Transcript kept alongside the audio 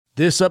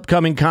This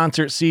upcoming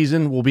concert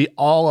season will be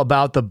all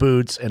about the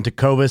boots, and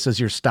Tecovas is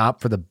your stop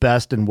for the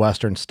best in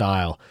Western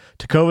style.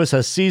 Tecovas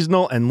has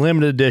seasonal and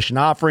limited edition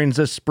offerings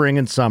this spring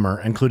and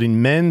summer,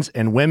 including men's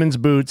and women's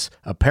boots,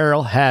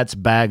 apparel, hats,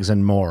 bags,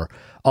 and more.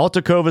 All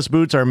Tecovas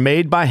boots are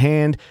made by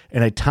hand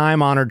in a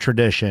time-honored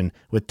tradition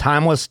with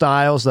timeless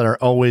styles that are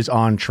always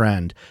on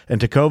trend. And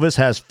Tecovas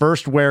has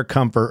first wear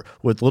comfort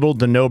with little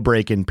to no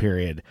break-in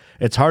period.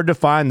 It's hard to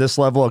find this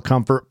level of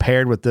comfort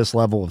paired with this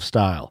level of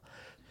style.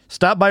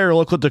 Stop by your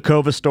local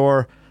Tecovas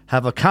store,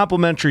 have a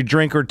complimentary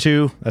drink or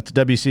two, that's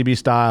WCB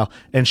style,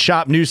 and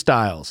shop new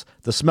styles.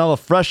 The smell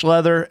of fresh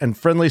leather and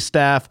friendly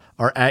staff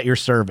are at your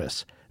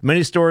service.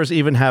 Many stores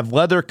even have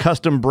leather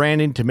custom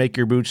branding to make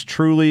your boots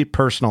truly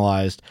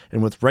personalized.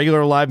 And with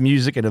regular live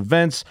music and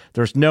events,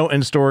 there's no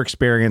in-store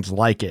experience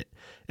like it.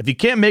 If you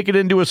can't make it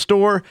into a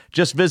store,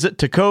 just visit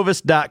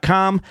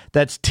tecovas.com.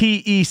 That's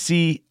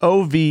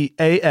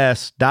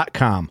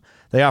TECOVAS.com.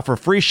 They offer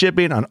free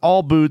shipping on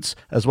all boots,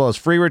 as well as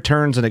free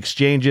returns and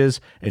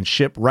exchanges, and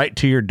ship right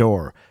to your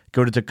door.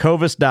 Go to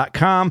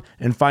tecovas.com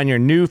and find your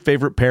new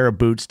favorite pair of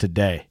boots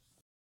today.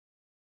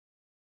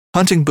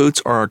 Hunting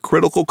boots are a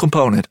critical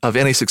component of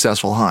any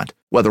successful hunt.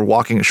 Whether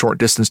walking a short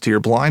distance to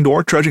your blind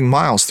or trudging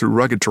miles through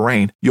rugged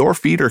terrain, your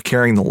feet are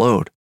carrying the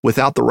load.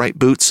 Without the right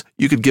boots,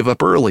 you could give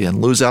up early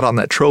and lose out on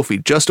that trophy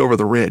just over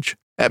the ridge.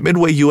 At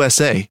Midway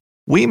USA,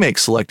 we make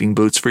selecting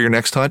boots for your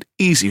next hunt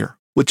easier.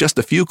 With just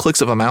a few clicks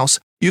of a mouse,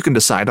 you can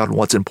decide on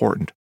what's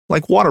important,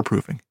 like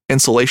waterproofing,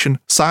 insulation,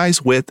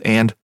 size, width,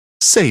 and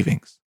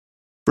savings.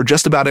 For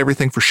just about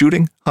everything for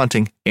shooting,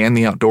 hunting, and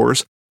the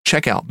outdoors,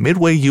 check out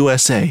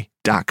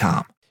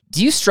MidwayUSA.com.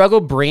 Do you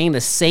struggle bringing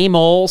the same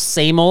old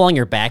on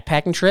your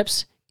backpacking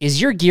trips? Is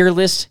your gear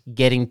list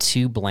getting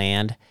too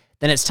bland?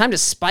 Then it's time to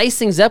spice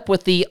things up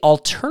with the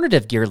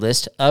alternative gear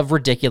list of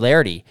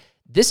Ridicularity.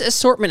 This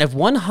assortment of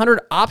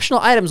 100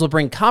 optional items will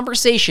bring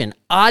conversation,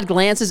 odd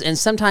glances, and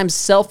sometimes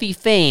selfie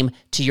fame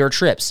to your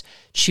trips.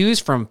 Choose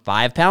from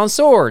 5-pound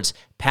swords,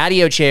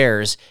 patio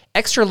chairs,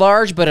 extra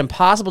large but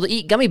impossible to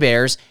eat gummy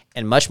bears,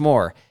 and much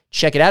more.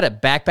 Check it out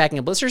at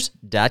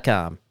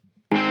backpackingandblisters.com.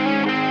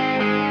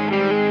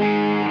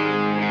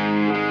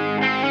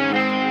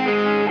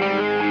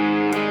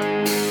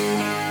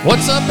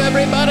 What's up,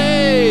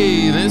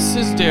 everybody? This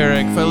is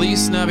Derek.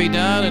 Feliz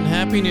Navidad and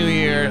Happy New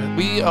Year.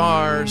 We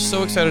are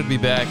so excited to be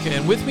back.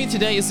 And with me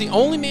today is the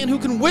only man who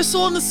can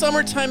whistle in the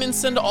summertime and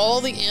send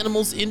all the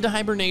animals into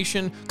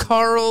hibernation,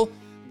 Carl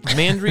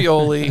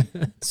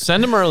Mandrioli.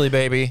 Send them early,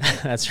 baby.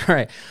 That's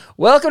right.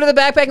 Welcome to the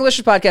Backpacking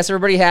Blisters podcast,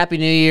 everybody. Happy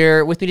New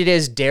Year. With me today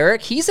is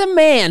Derek. He's a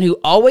man who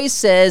always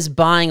says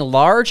buying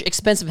large,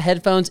 expensive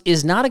headphones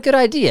is not a good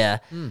idea.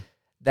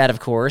 That,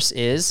 of course,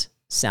 is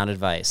sound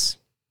advice.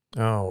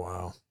 Oh,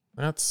 wow.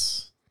 I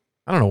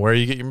don't know where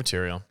you get your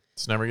material.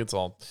 It never gets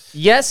old.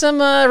 You got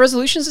some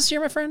resolutions this year,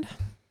 my friend?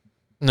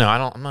 No,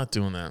 I'm not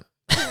doing that.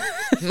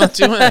 I'm not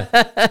doing it.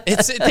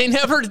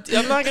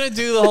 I'm not going to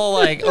do the whole,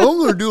 I'm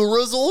going to do a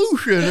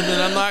resolution, and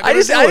then I'm not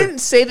going to do it. I didn't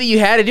say that you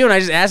had to do it. I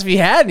just asked if you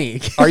had any.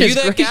 Are you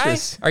that guy?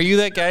 Are you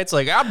that guy? It's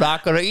like, I'm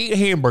not going to eat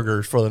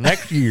hamburgers for the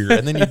next year,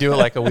 and then you do it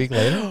like a week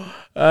later.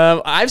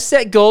 I've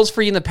set goals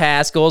for you in the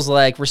past, goals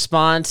like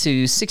respond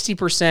to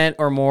 60%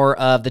 or more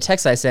of the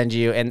texts I send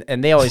you,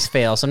 and they always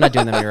fail, so I'm not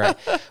doing them right.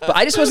 But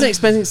I just wasn't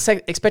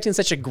expecting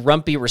such a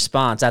grumpy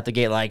response out the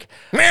gate, like,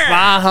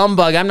 bah,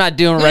 humbug, I'm not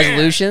doing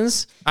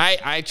resolutions.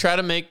 I try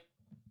to make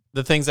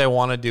the things I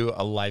want to do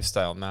a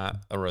lifestyle, not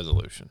a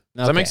resolution.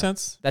 Does that make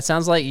sense? That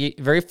sounds like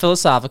very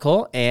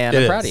philosophical, and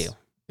I'm proud of you.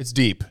 It's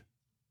deep.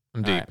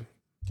 I'm deep.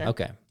 Right.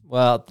 Okay.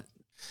 Well,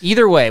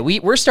 either way,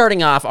 we're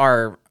starting off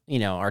our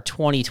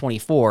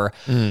 2024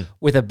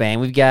 with a bang.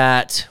 We've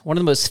got one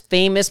of the most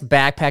famous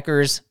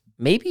backpackers,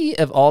 maybe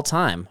of all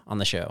time, on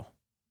the show.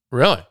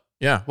 Really?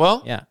 Yeah.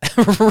 Well, yeah.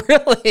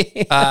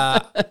 Really?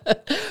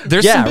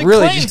 There's some big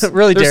claims.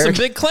 Really, There's Derek.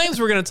 some big claims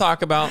we're going to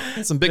talk about.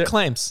 Some big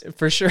claims.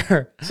 For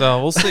sure.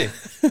 So we'll see.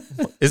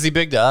 Is he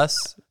big to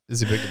us?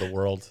 Is he big to the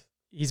world?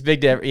 He's big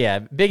to,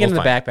 big into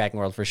the backpacking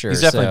world for sure.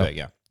 He's definitely big,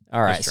 yeah.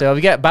 All right, so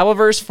we got Bible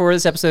verse for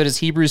this episode is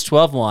Hebrews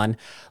 12:1.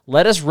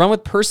 Let us run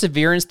with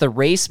perseverance the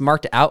race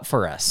marked out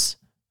for us.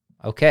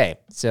 Okay,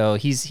 so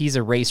he's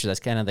a racer.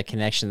 That's kind of the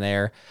connection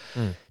there.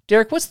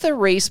 Derek, what's the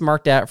race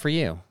marked out for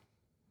you?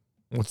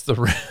 What's the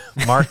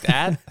marked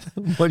at?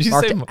 What did you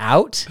marked say?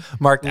 Out?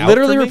 Marked out.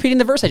 Literally repeating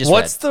the verse I just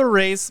What's read. The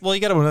race? Well,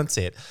 you got to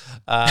enunciate.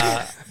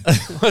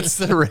 What's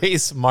the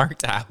race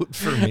marked out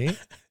for me?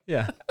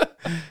 Yeah.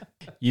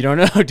 You don't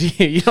know, do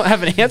you? You don't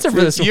have an answer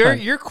for this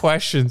one. Your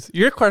questions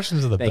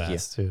are the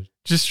best, dude.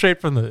 Just straight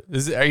from the.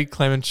 Are you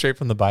claiming straight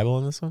from the Bible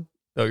in this one?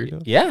 Oh, you're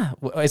doing? Yeah.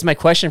 Is my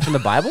question from the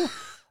Bible?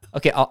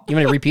 Okay, you want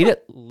me to repeat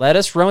it? Let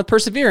us run with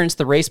perseverance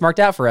the race marked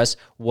out for us.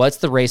 What's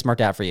the race marked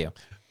out for you?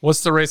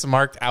 What's the race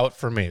marked out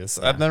for me?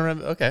 I've never.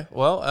 Okay,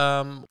 well,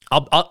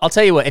 I'll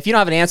tell you what. If you don't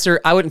have an answer,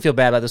 I wouldn't feel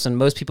bad about this one.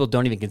 Most people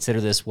don't even consider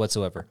this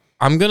whatsoever.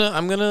 I'm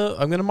gonna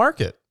mark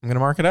it. I'm gonna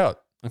mark it out.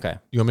 Okay.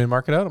 You want me to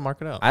mark it out? I'll mark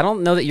it out. I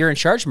don't know that you're in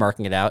charge of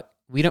marking it out.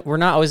 We're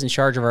not always in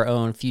charge of our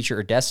own future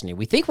or destiny.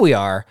 We think we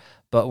are,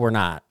 but we're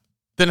not.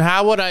 Then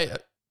how would I?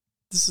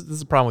 This is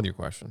the problem with your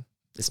question.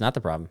 It's not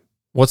the problem.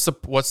 What's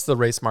the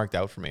race marked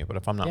out for me? But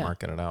if I'm not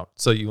marking it out,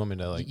 so you want me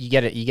to like? You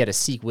gotta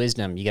seek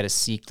wisdom. You gotta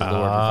seek the Lord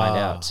to find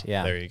out.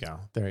 Yeah.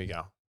 There you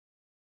go.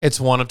 It's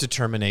one of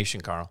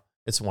determination, Carl.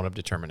 It's one of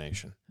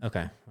determination.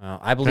 Okay. Well,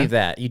 I believe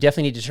that. You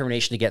definitely need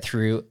determination to get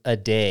through a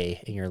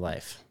day in your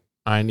life.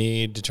 I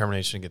need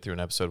determination to get through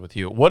an episode with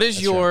you. What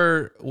is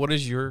your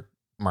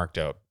marked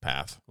out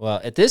path?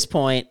 Well, at this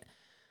point,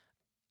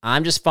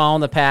 I'm just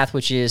following the path,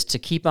 which is to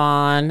keep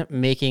on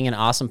making an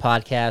awesome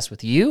podcast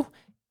with you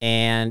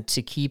and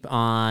to keep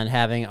on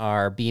having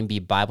our B&B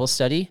Bible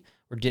study.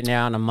 We're doing it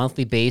on a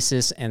monthly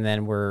basis, and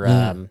then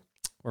we're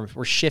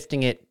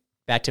shifting it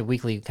back to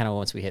weekly kind of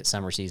once we hit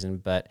summer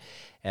season.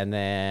 And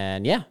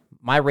then,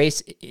 my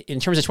race in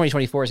terms of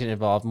 2024 is going to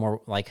involve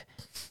more like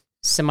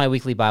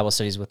semi-weekly Bible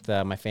studies with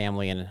my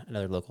family and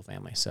another local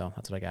family. So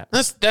that's what I got.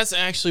 That's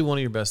actually one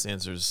of your best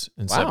answers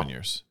in 7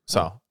 years.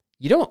 So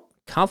you don't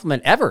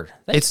compliment ever.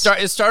 Thanks.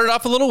 It started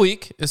off a little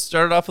weak. I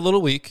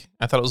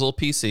thought it was a little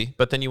PC,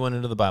 but then you went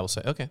into the Bible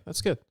study. Okay,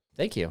 that's good.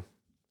 Thank you.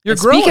 You're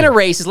growing. Speaking of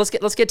races,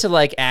 let's get to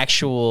like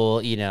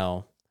actual,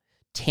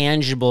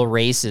 tangible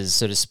races,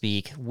 so to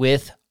speak,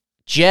 with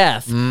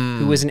Jeff,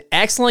 who was an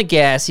excellent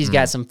guest. He's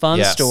got some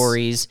fun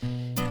stories.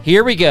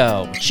 Here we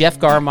go. Jeff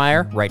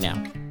Garmire right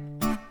now.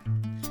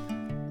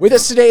 With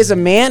us today is a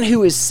man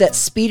who has set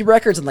speed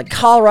records on the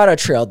Colorado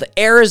Trail, the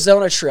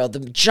Arizona Trail,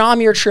 the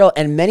GARMIRE Trail,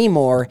 and many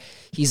more.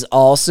 He's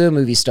also a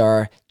movie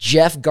star,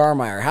 Jeff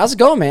Garmire. How's it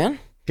going, man?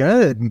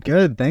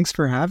 Good. Thanks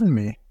for having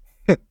me.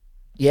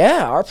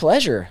 Yeah, our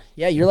pleasure.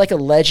 Yeah, you're like a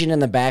legend in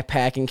the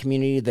backpacking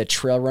community, the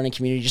trail running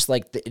community, just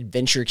like the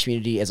adventure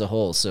community as a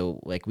whole. So,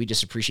 like, we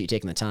just appreciate you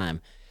taking the time.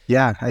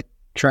 Yeah, I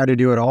try to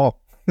do it all.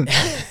 I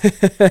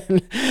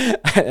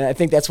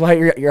think that's why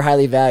you're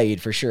highly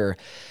valued for sure.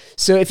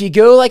 So if you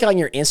go like on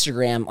your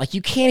Instagram, like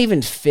you can't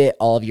even fit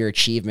all of your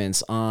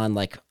achievements on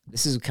like,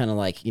 this is kind of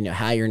like,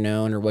 how you're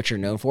known or what you're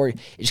known for. It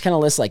just kind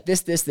of lists like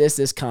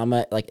this,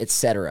 comma, like,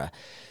 etc.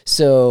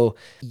 So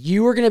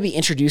you are going to be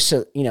introduced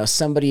to,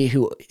 somebody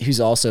who's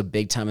also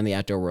big time in the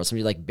outdoor world,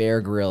 somebody like Bear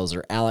Grylls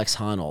or Alex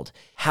Honnold.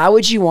 How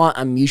would you want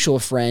a mutual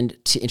friend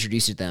to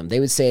introduce you to them? They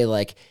would say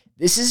like,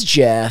 this is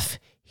Jeff,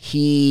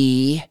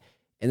 and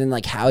then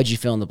like, how would you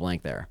fill in the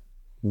blank there?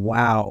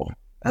 Wow.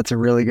 That's a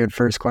really good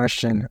first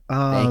question.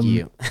 Thank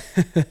you.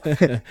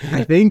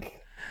 I think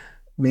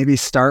maybe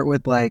start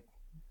with like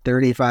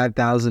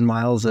 35,000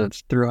 miles of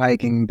through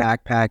hiking,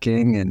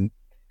 backpacking, and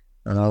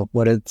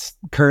what it's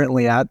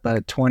currently at,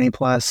 but 20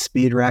 plus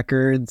speed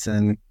records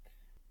and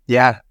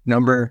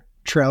number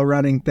trail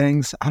running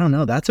things. I don't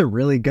know. That's a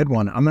really good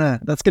one.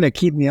 That's going to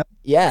keep me up.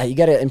 Yeah. You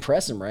got to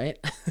impress them, right?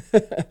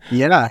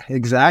 Yeah,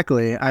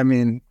 exactly. I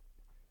mean,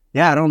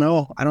 I don't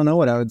know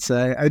what I would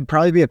say. It'd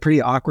probably be a pretty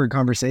awkward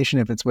conversation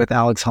if it's with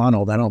Alex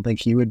Honnold. I don't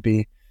think he would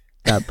be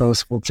that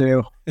boastful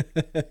too.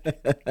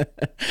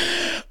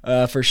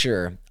 For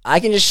sure. I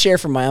can just share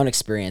from my own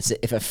experience.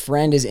 If a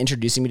friend is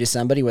introducing me to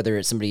somebody, whether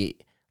it's somebody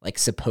like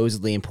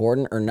supposedly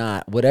important or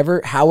not,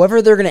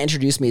 however they're going to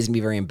introduce me is going to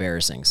be very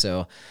embarrassing.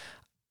 So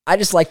I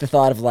just like the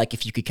thought of like,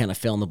 if you could kind of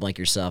fill in the blank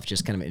yourself,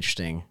 just kind of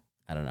interesting,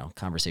 I don't know,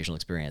 conversational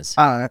experience.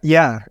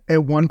 Yeah.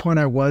 At one point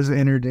I was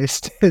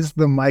introduced as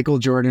the Michael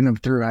Jordan of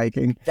through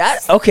hiking.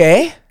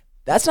 Okay.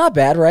 That's not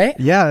bad, right?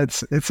 Yeah,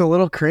 it's a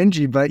little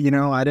cringy, but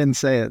I didn't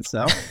say it,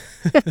 so.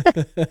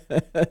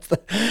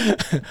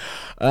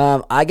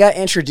 I got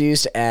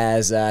introduced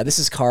as, this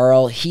is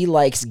Carl. He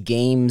likes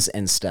games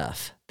and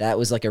stuff. That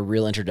was like a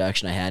real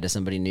introduction I had to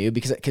somebody new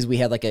because we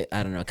had like a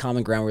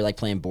common ground where we like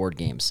playing board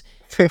games.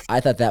 I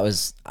thought that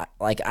was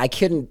like, I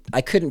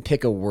couldn't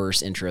pick a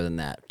worse intro than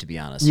that, to be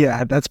honest.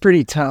 Yeah, that's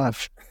pretty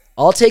tough.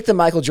 I'll take the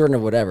Michael Jordan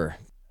of whatever.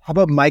 How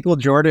about Michael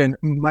Jordan?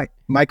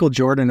 Michael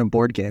Jordan of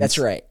board games. That's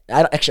right.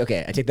 I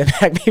take that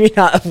back. Maybe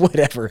not of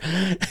whatever.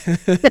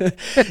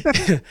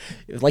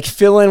 Like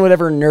fill in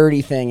whatever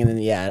nerdy thing, and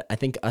then I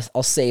think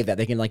I'll save that.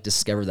 They can like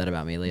discover that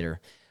about me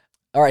later.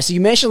 All right. So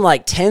you mentioned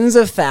like tens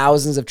of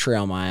thousands of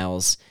trail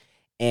miles,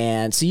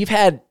 and so you've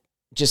had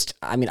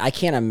I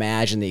can't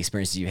imagine the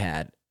experiences you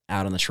had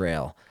out on the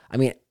trail. I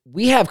mean,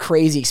 we have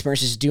crazy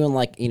experiences doing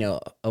like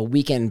a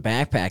weekend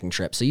backpacking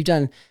trip. So you've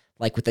done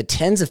like with the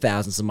tens of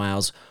thousands of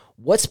miles.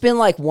 What's been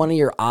like one of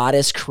your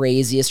oddest,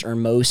 craziest, or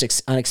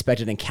most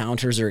unexpected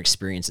encounters or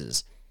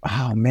experiences?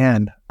 Oh,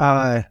 man.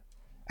 I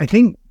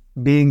think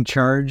being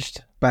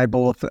charged by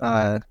both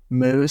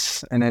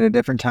moose and at a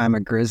different time a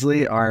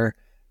grizzly are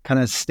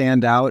kind of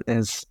stand out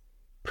as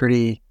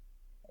pretty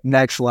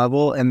next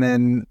level. And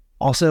then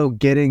also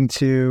getting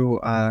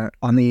to,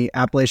 on the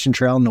Appalachian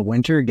Trail in the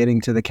winter,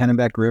 getting to the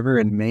Kennebec River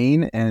in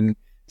Maine and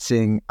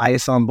seeing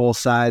ice on both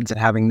sides and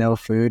having no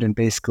food and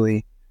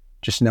basically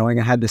just knowing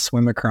I had to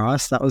swim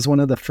across. That was one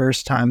of the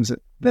first times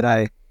that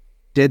I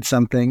did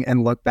something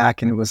and looked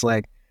back and it was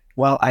like,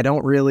 well, I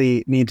don't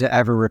really need to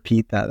ever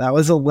repeat that. That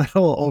was a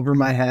little over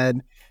my head,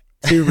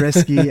 too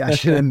risky. I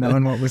should have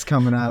known what was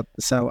coming up.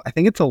 So I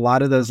think it's a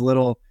lot of those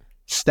little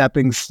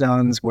stepping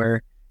stones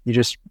where you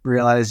just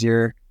realize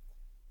you're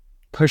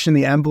pushing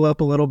the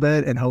envelope a little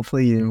bit, and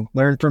hopefully you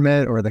learn from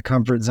it, or the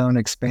comfort zone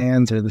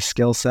expands, or the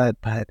skill set.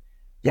 But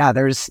yeah,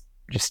 there's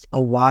just a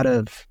lot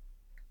of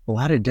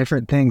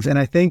different things. And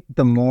I think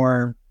the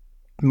more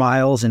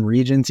miles and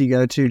regions you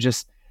go to,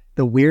 just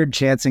the weird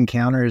chance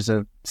encounters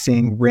of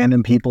seeing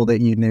random people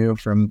that you knew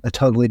from a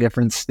totally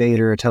different state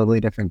or a totally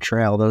different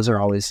trail, those are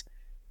always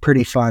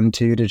pretty fun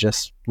too, to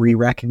just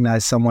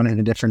re-recognize someone in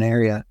a different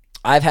area.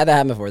 I've had that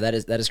happen before. That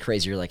is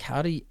crazy. You're like,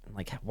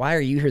 why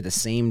are you here the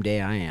same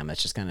day I am?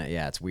 That's just kind of,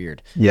 it's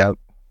weird. Yep.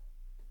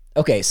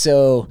 Okay,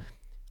 so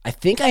I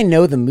think I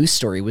know the moose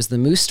story. Was the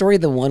moose story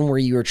the one where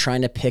you were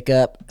trying to pick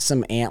up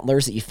some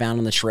antlers that you found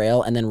on the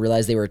trail and then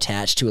realized they were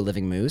attached to a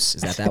living moose?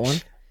 Is that one?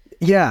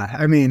 Yeah,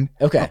 I mean,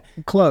 okay,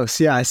 close.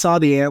 Yeah, I saw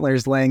the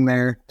antlers laying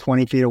there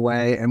 20 feet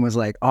away and was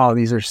like, oh,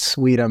 these are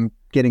sweet. I'm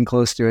getting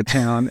close to a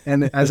town.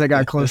 And as I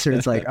got closer,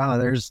 it's like, oh,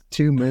 there's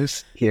 2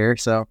 moose here.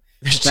 So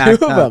there's 2 of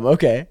them.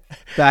 Okay.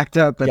 Backed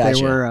up, but Gotcha.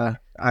 They were,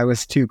 I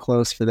was too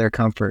close for their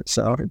comfort.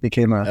 So it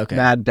became a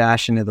mad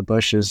dash into the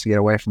bushes to get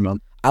away from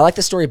them. I like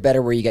the story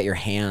better where you got your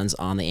hands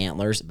on the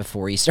antlers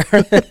before you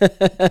start.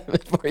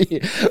 before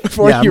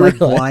you like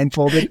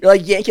blindfolded. You're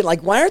like yanking,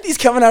 like, why aren't these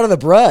coming out of the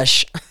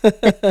brush?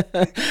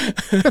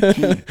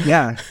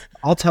 Yeah,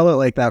 I'll tell it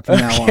like that from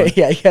now on.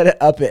 Yeah, you got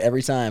to up it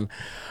every time.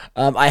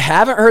 I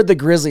haven't heard the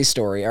grizzly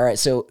story. All right,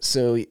 so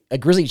a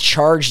grizzly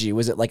charged you.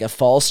 Was it like a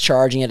false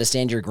charge and you had to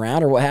stand your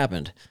ground, or what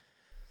happened?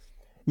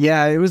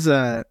 Yeah, it was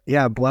a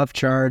bluff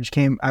charge.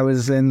 I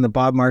was in the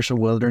Bob Marshall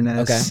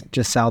Wilderness,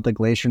 just south of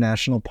Glacier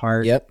National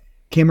Park. Yep.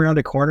 Came around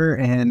a corner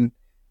and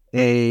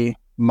a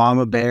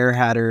mama bear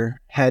had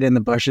her head in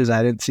the bushes.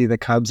 I didn't see the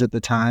cubs at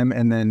the time,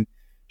 and then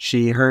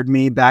she heard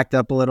me, backed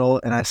up a little,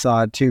 and I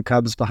saw 2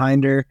 cubs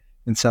behind her,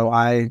 and so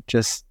I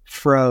just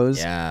froze.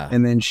 Yeah.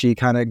 And then she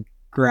kind of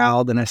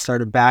growled, and I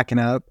started backing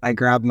up. I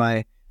grabbed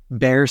my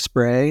bear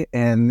spray,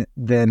 and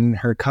then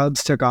her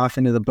cubs took off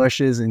into the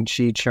bushes, and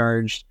she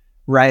charged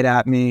right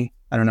at me.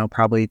 I don't know,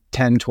 probably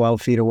 10,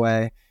 12 feet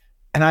away.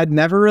 And I'd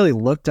never really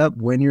looked up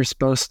when you're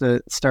supposed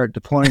to start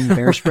deploying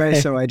bear spray,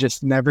 so I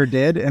just never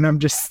did. And I'm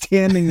just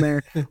standing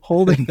there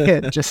holding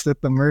it, just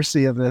at the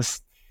mercy of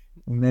this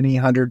many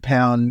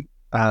 100-pound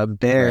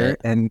bear. Right.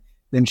 And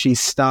then she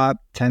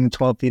stopped 10,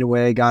 12 feet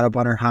away, got up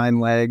on her hind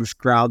legs,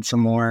 growled some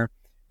more.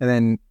 And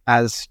then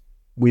as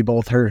we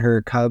both heard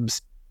her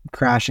cubs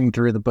crashing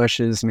through the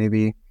bushes,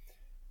 maybe a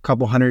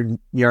couple 100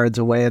 yards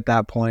away at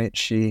that point,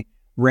 she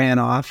ran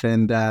off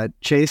and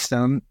chased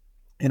them.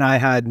 And I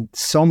had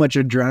so much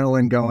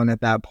adrenaline going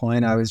at that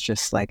point. I was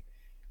just like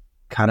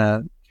kind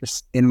of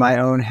just in my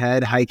own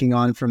head, hiking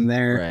on from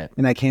there. Right.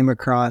 And I came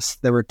across,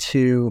 there were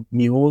 2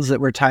 mules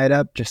that were tied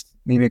up just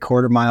maybe a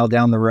quarter mile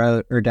down the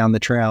road or down the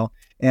trail.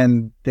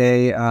 And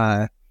they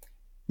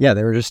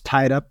were just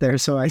tied up there.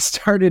 So I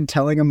started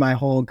telling them my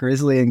whole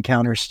grizzly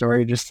encounter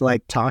story, just to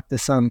like talk to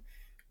some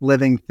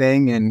living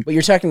thing. And but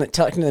you're talking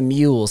to the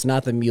mules,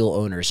 not the mule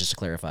owners, just to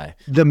clarify.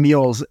 The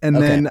mules. And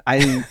then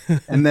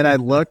I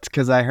looked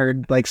because I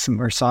heard like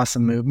saw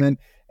some movement,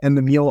 and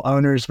the mule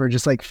owners were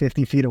just like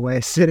 50 feet away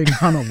sitting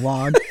on a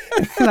log.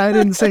 And I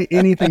didn't say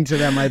anything to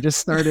them. I just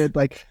started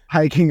like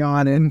hiking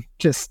on and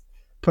just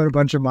put a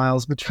bunch of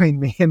miles between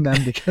me and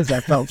them because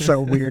I felt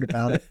so weird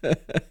about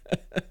it.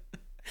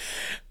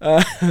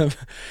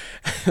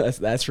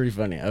 That's pretty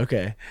funny.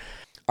 Okay.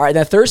 All right,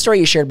 the third story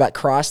you shared about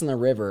crossing the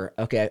river.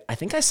 Okay, I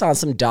think I saw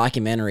some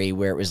documentary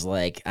where it was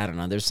like, I don't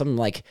know, there's some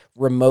like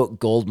remote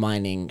gold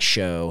mining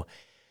show.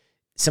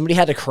 Somebody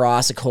had to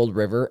cross a cold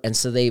river, and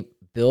so they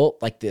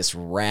built like this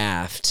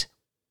raft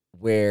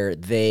where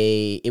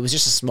it was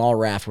just a small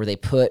raft where they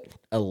put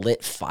a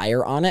lit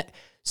fire on it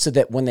so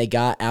that when they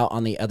got out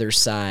on the other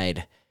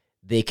side,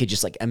 they could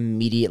just like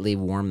immediately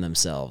warm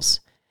themselves.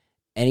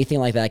 Anything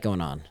like that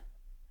going on?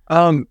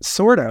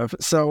 Sort of.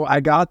 So I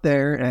got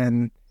there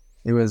and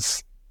it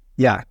was,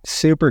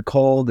 super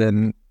cold,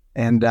 and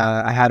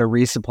I had a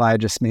resupply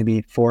just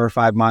maybe 4 or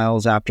 5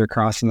 miles after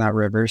crossing that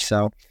river.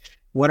 So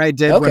what I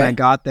did when I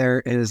got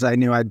there is I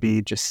knew I'd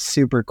be just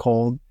super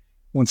cold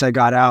once I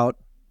got out,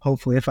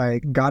 hopefully if I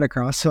got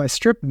across. So I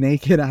stripped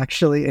naked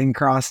actually and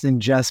crossed in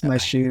just my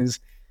shoes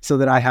so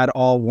that I had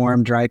all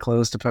warm, dry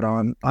clothes to put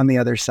on the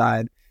other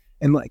side.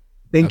 And like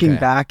thinking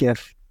back,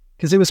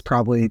 because it was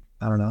probably,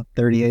 I don't know,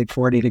 38,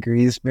 40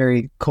 degrees,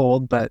 very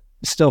cold, but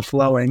still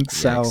flowing.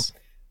 So,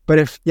 but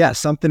if,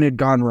 something had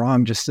gone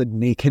wrong, just a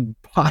naked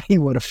body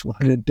would have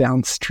floated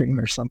downstream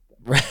or something.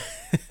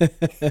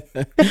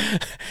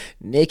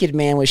 Naked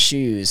man with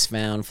shoes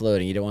found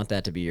floating. You don't want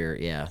that to be your,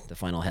 the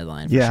final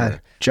headline. For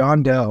sure.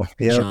 John Doe.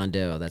 Yep. John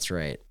Doe. That's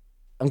right.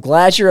 I'm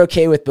glad you're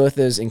okay with both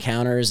those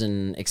encounters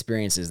and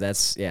experiences.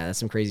 That's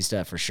some crazy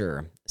stuff for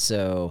sure.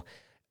 So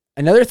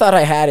another thought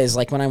I had is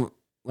like when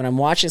I'm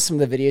watching some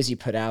of the videos you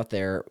put out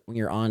there, when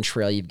you're on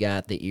trail, you've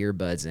got the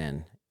earbuds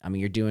in. I mean,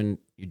 you're doing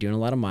a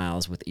lot of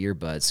miles with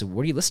earbuds. So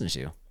what are you listening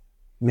to?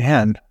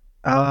 Man,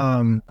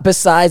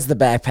 besides the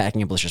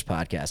Backpacking and Blisters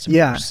podcast, of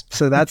course.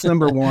 So that's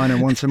number one.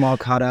 And once I'm all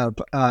caught up,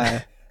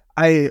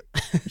 I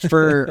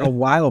for a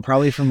while,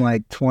 probably from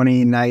like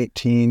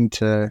 2019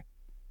 to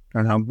I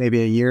don't know,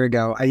 maybe a year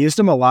ago. I used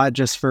them a lot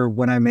just for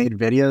when I made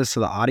videos, so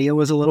the audio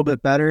was a little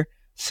bit better.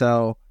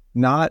 So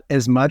not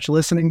as much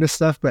listening to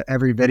stuff, but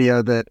every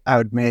video that I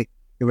would make,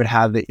 it would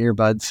have the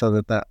earbuds so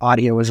that the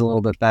audio was a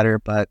little bit better.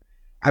 But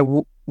I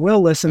will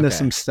listen to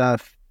some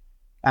stuff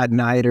at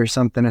night or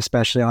something,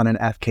 especially on an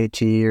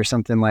FKT or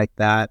something like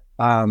that.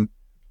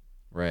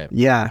 Right.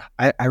 Yeah,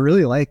 I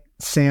really like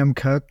Sam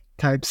Cooke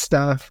type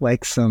stuff,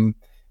 like some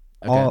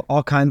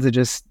all kinds of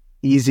just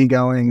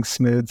easygoing,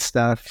 smooth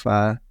stuff.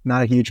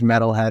 Not a huge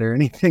metalhead or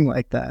anything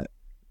like that.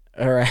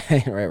 All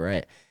right,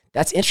 right.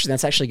 That's interesting.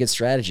 That's actually a good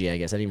strategy, I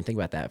guess. I didn't even think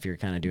about that. If you're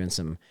kind of doing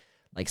some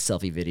like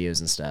selfie videos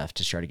and stuff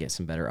to try to get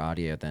some better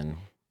audio than,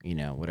 you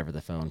know, whatever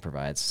the phone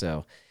provides.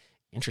 So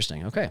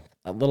interesting. Okay.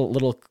 A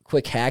little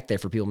quick hack there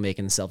for people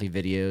making selfie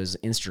videos,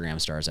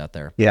 Instagram stars out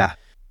there. Yeah.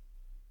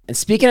 And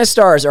speaking of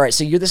stars, all right,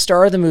 so you're the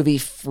star of the movie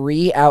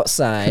Free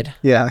Outside.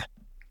 Yeah.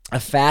 A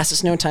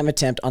fastest known time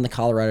attempt on the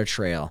Colorado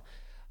Trail.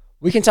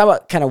 We can talk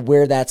about kind of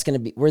where that's going to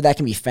be, where that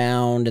can be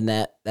found and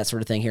that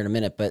sort of thing here in a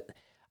minute, but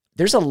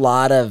there's a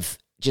lot of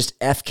just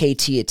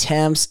FKT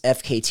attempts,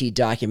 FKT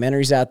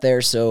documentaries out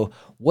there. So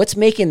what's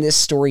making this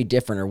story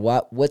different, or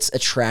what's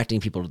attracting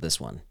people to this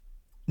one?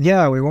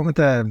 Yeah, we went with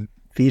a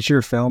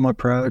feature film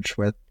approach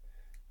with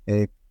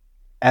a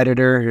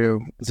editor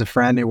who is a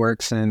friend who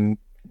works in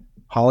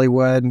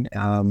Hollywood,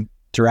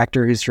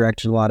 director who's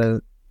directed a lot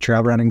of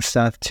trail running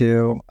stuff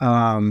too.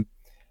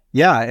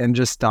 Yeah, and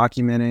just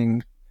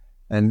documenting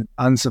an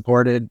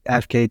unsupported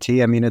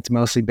FKT. I mean, it's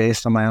mostly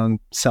based on my own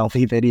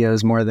selfie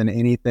videos more than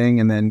anything,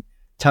 and then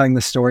telling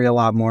the story a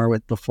lot more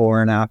with before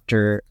and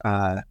after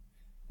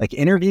like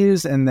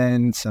interviews, and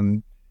then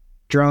some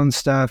drone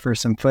stuff or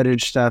some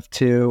footage stuff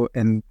too,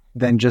 and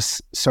then just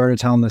sort of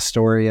telling the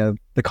story of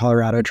the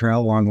Colorado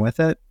Trail along with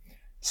it.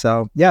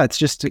 So yeah, it's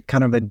just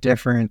kind of a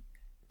different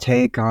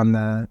take on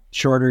the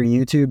shorter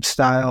YouTube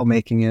style,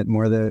 making it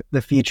more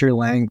the feature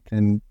length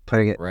and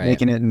putting it,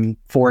 making it in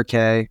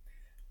 4K,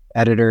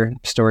 editor,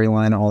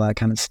 storyline, all that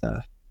kind of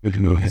stuff.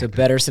 So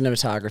better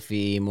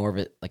cinematography, more of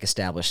a like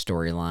established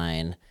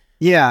storyline.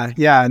 Yeah,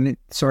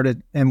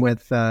 and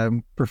with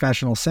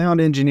professional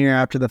sound engineer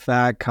after the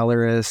fact,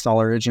 colorist,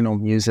 all original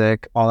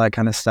music, all that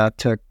kind of stuff.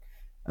 Took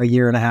a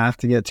year and a half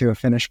to get to a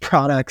finished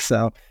product,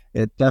 so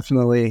it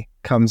definitely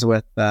comes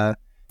with, I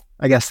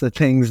guess, the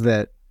things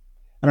that,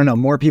 I don't know,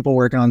 more people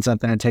working on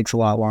something, it takes a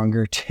lot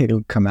longer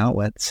to come out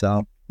with.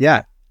 So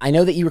yeah. I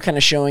know that you were kind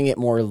of showing it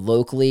more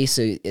locally,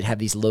 so it have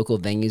these local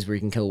venues where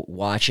you can go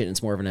watch it, and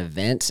it's more of an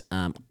event.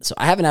 So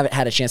I haven't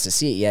had a chance to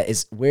see it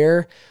yet.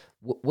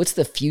 What's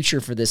the future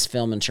for this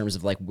film in terms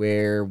of like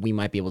where we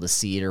might be able to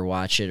see it or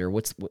watch it, or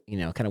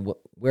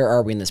where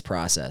are we in this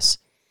process?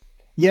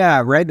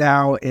 Yeah, right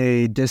now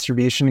a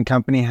distribution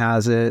company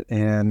has it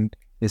and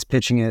is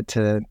pitching it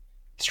to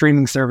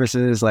streaming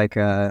services like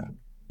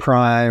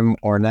Prime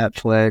or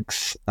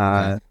Netflix,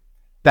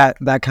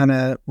 that kind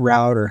of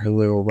route, or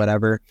Hulu or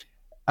whatever.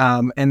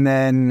 And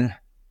then,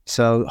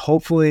 so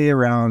hopefully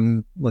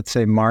around, let's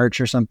say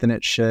March or something,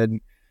 it should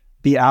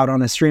be out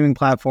on a streaming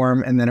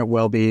platform, and then it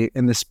will be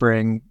in the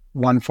spring,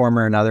 one form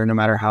or another, no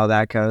matter how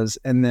that goes.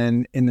 And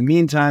then in the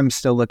meantime,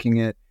 still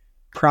looking at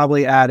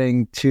probably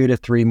adding 2 to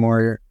 3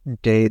 more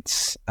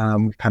dates.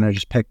 We kind of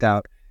just picked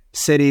out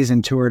cities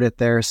and toured it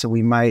there. So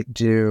we might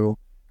do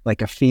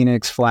like a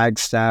Phoenix,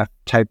 Flagstaff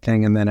type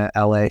thing, and then a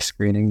LA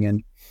screening,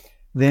 and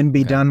then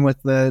be done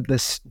with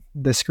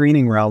the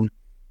screening realm.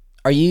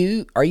 Are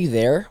you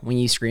there when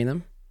you screen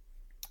them?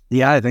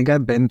 Yeah, I think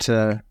I've been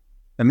to,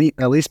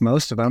 at least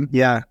most of them.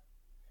 Yeah.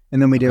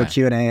 And then we do a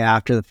Q&A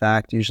after the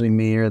fact, usually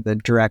me or the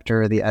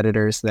director or the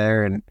editor's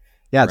there. And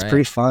yeah, it's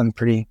pretty fun,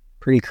 pretty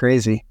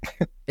crazy.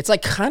 It's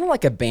like kind of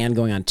like a band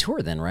going on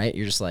tour then, right?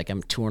 You're just like,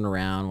 I'm touring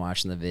around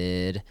watching the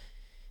vid,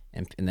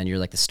 and then you're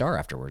like the star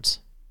afterwards.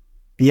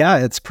 Yeah,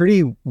 it's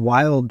pretty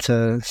wild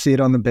to see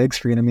it on the big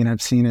screen. I mean,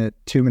 I've seen it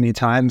too many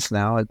times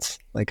now. It's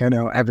like I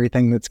know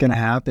everything that's going to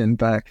happen,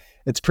 but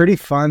it's pretty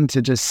fun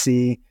to just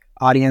see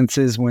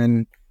audiences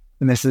and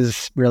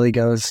this really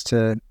goes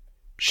to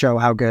show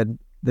how good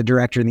the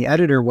director and the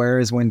editor were,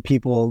 is when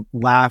people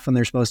laugh when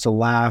they're supposed to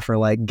laugh, or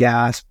like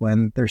gasp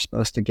when they're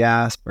supposed to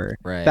gasp, or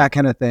that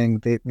kind of thing.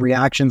 The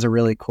reactions are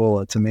really cool.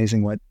 It's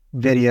amazing what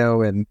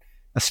video and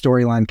a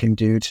storyline can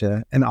do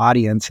to an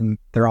audience, and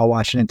they're all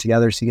watching it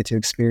together. So you get to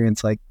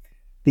experience like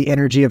the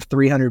energy of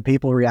 300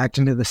 people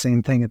reacting to the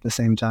same thing at the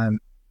same time.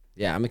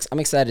 Yeah, I'm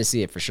excited to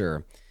see it for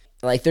sure.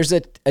 Like there's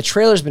a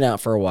trailer's been out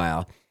for a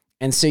while,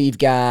 and so you've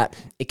got,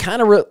 it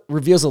kind of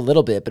reveals a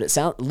little bit, but it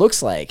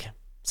sounds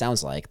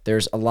like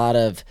there's a lot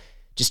of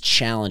just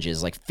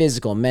challenges, like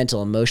physical,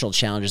 mental, emotional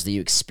challenges that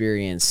you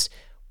experience.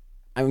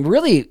 I mean,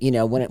 really,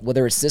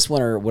 whether it's this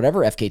one or whatever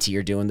FKT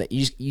you're doing, that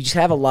you just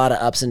have a lot of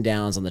ups and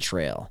downs on the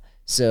trail.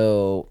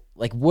 So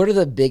like, what are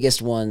the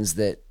biggest ones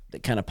that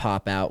kind of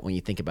pop out when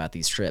you think about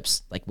these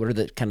trips? Like, what are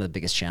the kind of the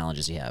biggest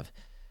challenges you have?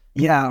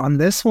 Yeah, on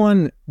this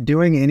one,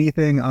 doing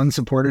anything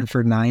unsupported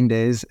for 9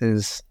 days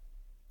is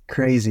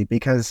crazy,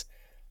 because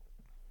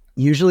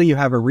usually you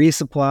have a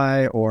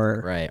resupply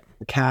or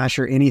cash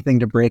or anything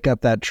to break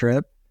up that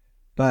trip.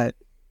 But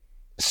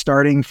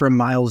starting from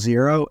mile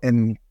 0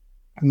 and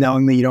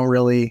knowing that you don't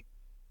really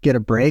get a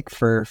break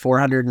for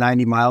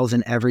 490 miles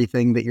and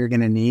everything that you're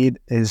going to need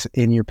is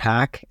in your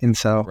pack. And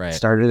so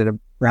started at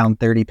around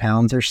 30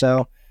 pounds or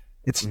so.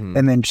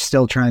 And then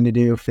still trying to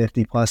do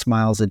 50 plus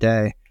miles a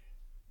day.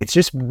 It's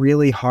just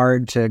really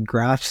hard to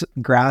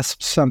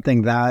grasp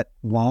something that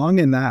long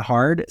and that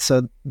hard.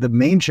 So the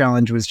main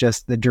challenge was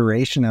just the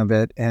duration of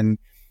it. And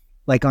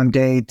like on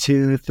day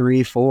 2,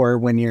 3, 4,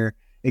 when you're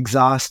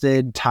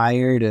exhausted,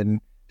 tired, and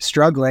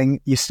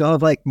struggling, you still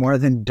have like more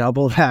than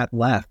double that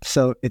left.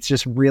 So it's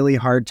just really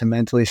hard to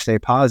mentally stay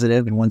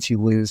positive. And once you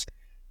lose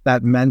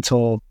that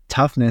mental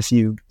toughness,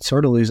 you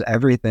sort of lose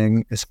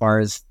everything as far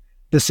as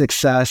the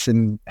success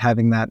and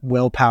having that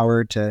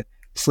willpower to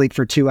sleep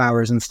for 2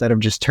 hours instead of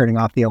just turning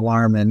off the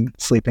alarm and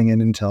sleeping in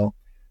until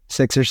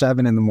 6 or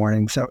 7 in the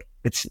morning. So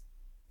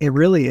it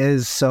really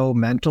is so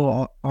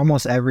mental.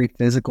 Almost every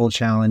physical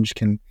challenge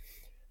can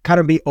kind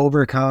of be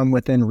overcome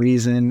within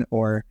reason,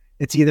 or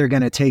it's either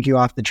going to take you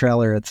off the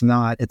trail or it's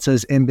not. It's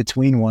those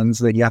in-between ones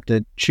that you have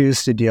to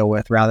choose to deal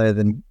with rather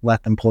than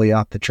let them pull you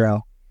off the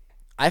trail.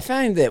 I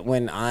find that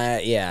when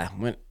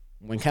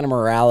kind of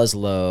morale is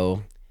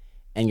low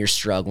and you're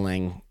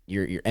struggling,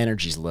 your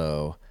energy's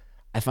low,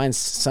 I find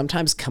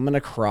sometimes coming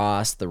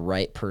across the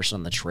right person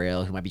on the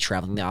trail who might be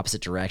traveling the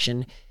opposite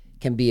direction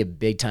can be a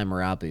big time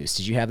morale boost.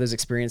 Did you have those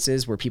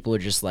experiences where people are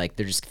just like,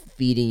 they're just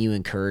feeding you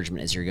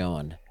encouragement as you're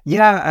going?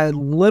 Yeah, a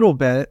little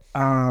bit.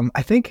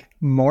 I think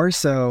more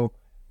so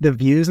the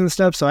views and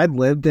stuff. So I'd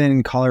lived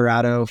in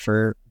Colorado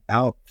for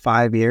about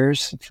 5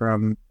 years,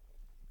 from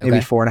maybe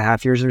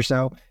 4.5 years or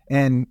so.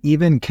 And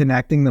even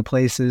connecting the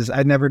places,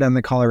 I'd never done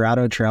the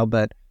Colorado Trail,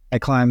 but I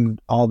climbed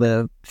all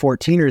the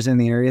 14ers in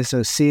the area.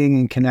 So seeing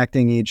and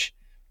connecting each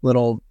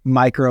little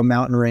micro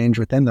mountain range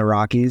within the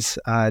Rockies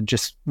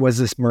just was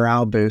this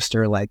morale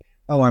booster. Like,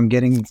 oh, I'm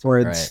getting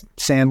towards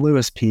San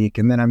Luis Peak,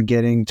 and then I'm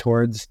getting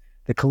towards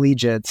the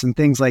collegiates and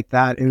things like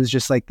that. It was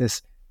just like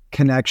this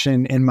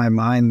connection in my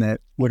mind that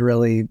would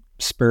really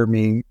spur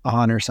me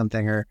on or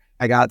something. Or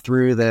I got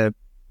through the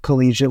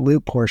collegiate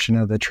loop portion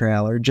of the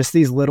trail, or just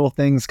these little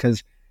things,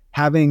 because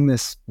having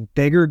this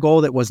bigger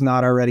goal that was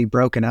not already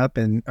broken up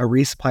in a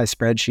resupply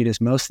spreadsheet, as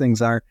most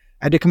things are,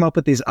 I had to come up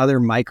with these other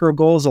micro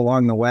goals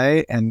along the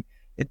way. And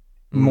it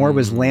more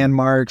was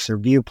landmarks or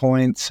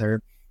viewpoints,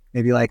 or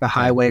maybe like a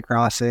highway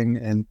crossing.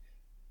 And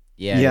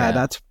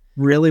that's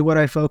really what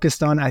I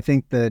focused on. I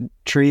think the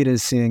treat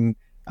is seeing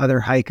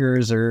other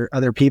hikers or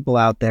other people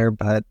out there,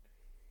 but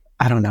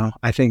I don't know.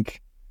 I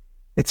think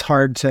it's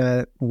hard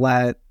to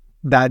let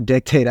that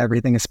dictate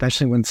everything,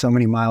 especially when so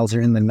many miles are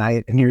in the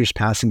night and you're just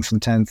passing some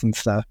tents and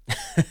stuff.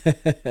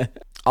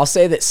 I'll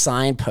say that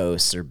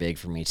signposts are big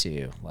for me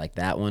too. Like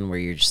that one where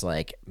you're just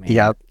like,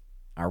 man,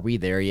 are we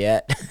there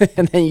yet?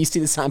 And then you see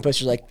the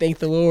signpost, you're like, thank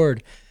the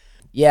Lord.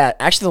 Yeah,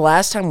 actually the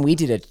last time we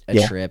did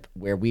a trip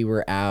where we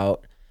were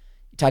out,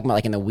 talking about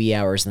like in the wee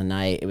hours of the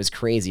night, it was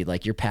crazy.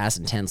 Like you're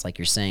passing tents like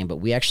you're saying, but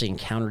we actually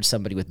encountered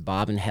somebody with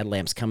bobbin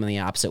headlamps coming the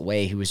opposite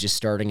way who was just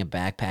starting a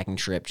backpacking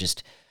trip.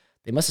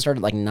 They must have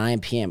started like 9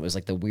 p.m. It was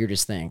like the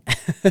weirdest thing.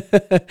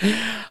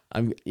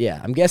 I'm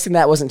guessing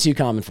that wasn't too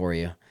common for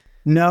you.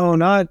 No,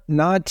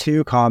 not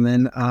too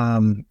common.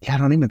 I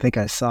don't even think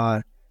I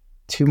saw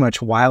too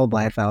much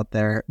wildlife out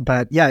there,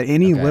 but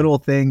any little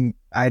thing.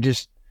 I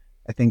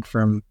think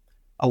from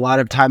a lot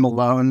of time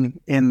alone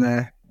in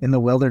the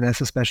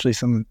wilderness, especially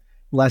some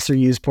lesser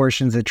used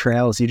portions of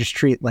trails, you just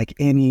treat like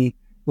any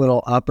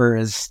little upper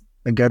as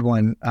a good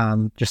one.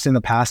 Just in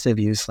the past I've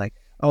used like,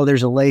 oh,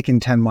 there's a lake in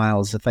 10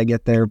 miles. If I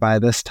get there by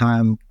this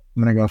time,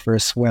 I'm going to go for a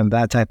swim,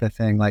 that type of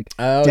thing. Like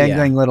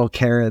dangling little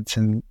carrots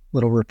and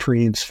little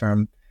reprieves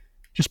from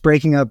just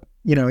breaking up.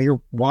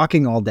 You're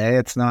walking all day.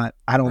 It's not,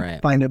 I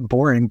don't find it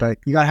boring, but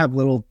you got to have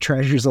little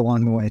treasures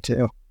along the way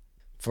too.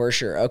 For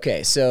sure.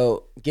 Okay.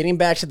 So getting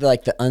back to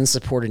the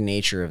unsupported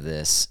nature of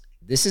this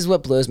is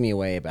what blows me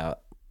away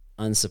about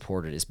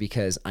unsupported, is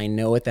because I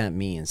know what that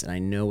means and I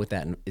know what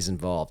that is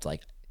involved.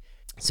 Like,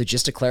 so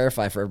just to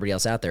clarify for everybody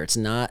else out there, it's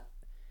not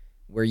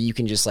where you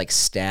can just like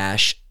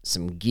stash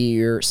some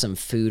gear, some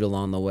food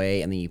along the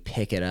way, and then you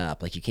pick it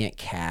up. Like you can't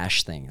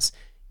cache things.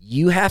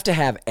 You have to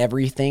have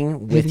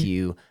everything with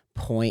you,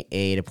 point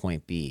A to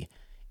point B.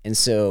 And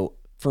so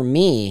for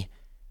me,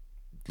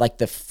 like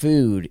the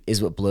food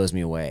is what blows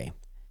me away.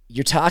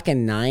 You're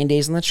talking 9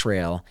 days on the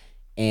trail,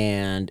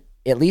 and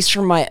at least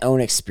from my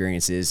own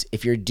experiences,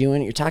 if you're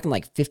talking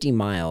like 50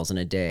 miles in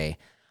a day,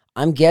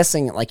 I'm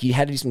guessing like you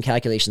had to do some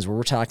calculations where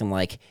we're talking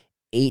like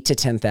 8 to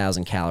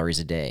 10,000 calories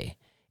a day.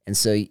 And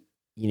so,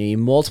 you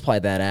multiply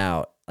that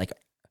out, like,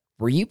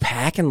 were you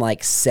packing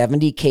like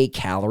 70K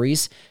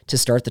calories to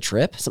start the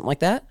trip? Something like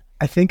that?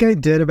 I think I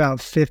did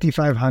about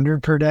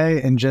 5,500 per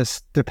day and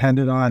just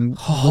depended on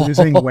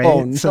losing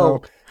weight. No.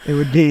 So it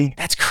would be,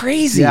 that's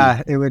crazy.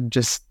 Yeah. It would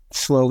just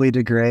slowly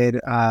degrade.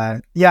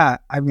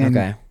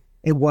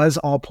 It was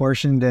all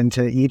portioned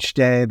into each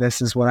day.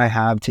 This is what I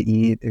have to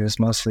eat. It was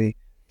mostly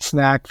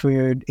snack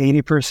food.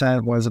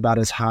 80% was about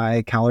as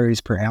high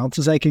calories per ounce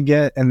as I could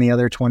get. And the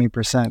other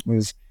 20%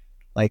 was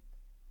like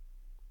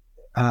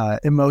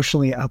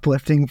emotionally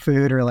uplifting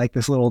food or like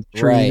this little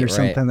treat or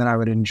something that I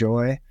would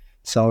enjoy.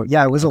 So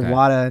yeah, it was a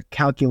lot of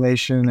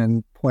calculation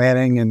and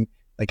planning and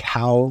like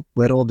how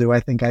little do I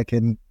think I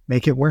can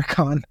make it work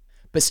on.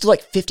 But still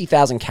like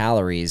 50,000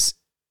 calories.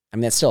 I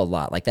mean, that's still a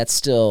lot. Like that's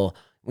still,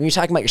 when you're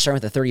talking about you're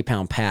starting with a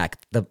 30-pound pack,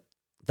 the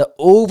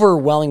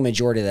overwhelming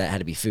majority of that had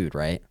to be food,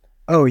 right?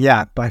 Oh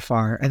yeah, by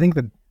far. I think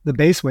the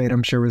base weight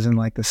I'm sure was in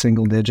like the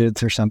single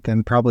digits or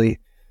something. Probably,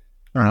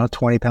 I don't know,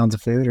 20 pounds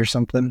of food or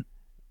something.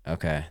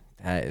 Okay.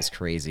 That is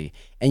crazy.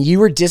 And you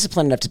were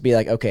disciplined enough to be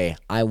like, okay,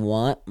 I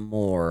want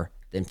more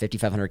than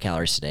 5,500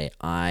 calories today.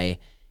 I'm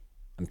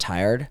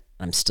tired.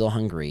 I'm still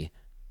hungry,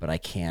 but I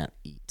can't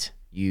eat.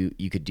 You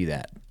could do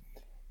that.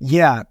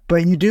 Yeah,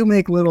 but you do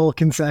make little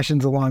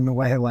concessions along the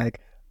way,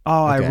 like,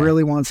 oh, I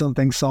really want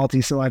something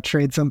salty, so I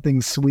trade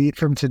something sweet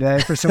from today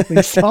for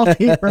something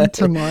salty from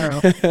tomorrow.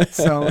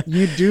 So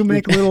you do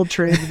make little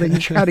trades, but you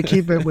try to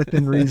keep it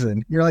within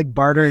reason. You're like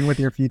bartering with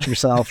your future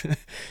self.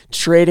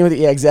 Trading with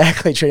your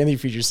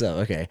future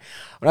self. Okay.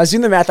 When I was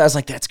doing the math, I was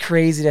like, that's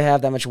crazy to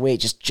have that much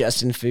weight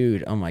just in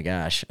food. Oh my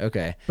gosh.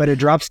 Okay. But it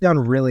drops down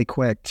really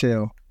quick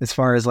too, as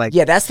far as like.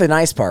 Yeah, that's the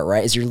nice part,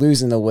 right? Is you're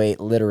losing the weight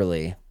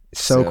literally.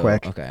 So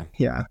quick. Okay.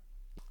 Yeah.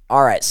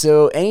 All right.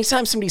 So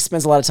anytime somebody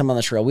spends a lot of time on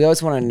the trail, we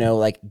always want to know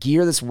like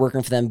gear that's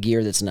working for them,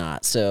 gear that's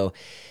not. So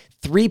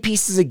 3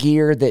 pieces of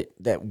gear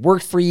that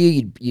worked for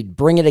you, you'd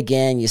bring it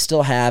again, you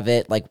still have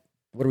it. Like,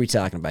 what are we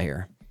talking about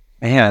here?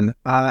 Man,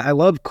 I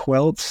love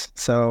quilts.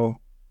 So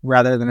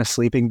rather than a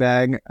sleeping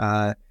bag,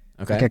 like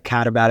a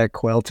catabatic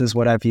quilt is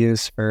what I've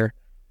used for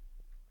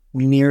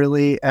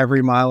nearly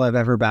every mile I've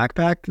ever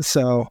backpacked.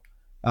 So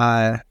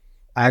I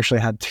actually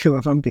had 2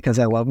 of them because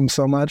I love them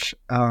so much.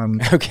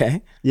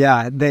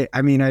 Yeah,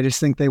 I just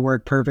think they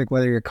work perfect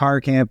whether you're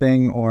car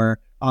camping or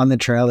on the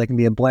trail. They can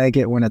be a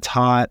blanket when it's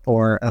hot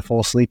or a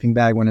full sleeping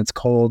bag when it's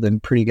cold,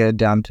 and pretty good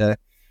down to,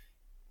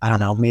 I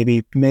don't know,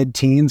 maybe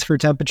mid-teens for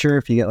temperature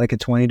if you get like a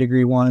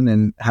 20-degree one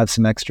and have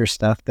some extra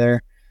stuff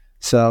there.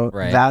 So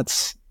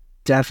that's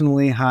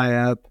definitely high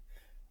up.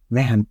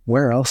 Man,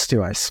 where else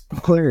do I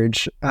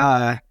splurge?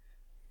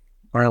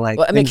 Or like,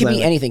 well, I mean, it could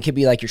be anything. It could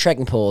be like your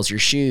trekking poles, your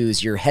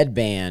shoes, your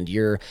headband,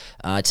 your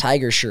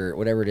tiger shirt,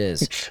 whatever it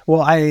is.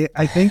 Well, I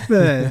think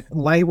the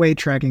lightweight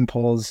trekking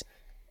poles,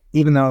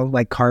 even though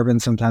like carbon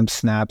sometimes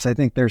snaps, I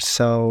think they're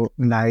so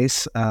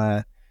nice.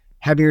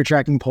 Heavier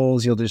trekking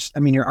poles, you're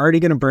already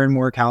going to burn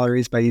more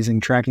calories by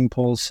using trekking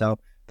poles. So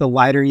the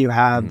lighter you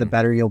have, the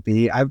better you'll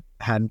be. I've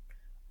had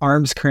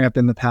arms cramp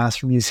in the past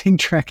from using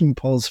trekking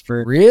poles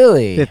for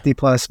 50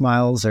 plus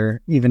miles or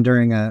even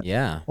during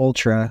a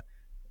ultra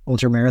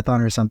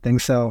marathon or something.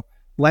 So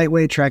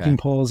lightweight trekking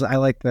poles. I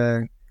like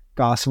the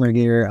Gossamer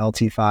Gear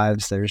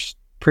LT5s. They're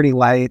pretty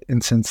light,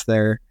 and since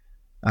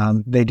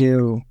they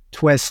do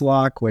twist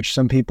lock, which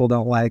some people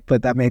don't like,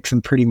 but that makes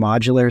them pretty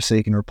modular, so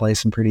you can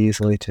replace them pretty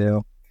easily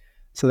too.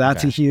 So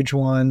that's a huge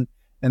one.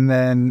 And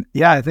then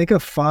I think a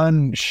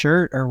fun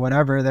shirt or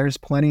whatever. There's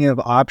plenty of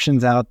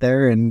options out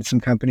there, and some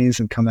companies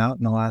have come out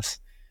in the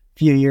last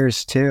few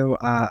years too.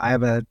 I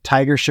have a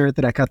tiger shirt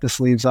that I cut the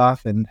sleeves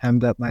off and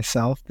hemmed up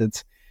myself.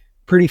 That's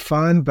pretty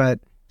fun, but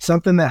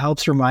something that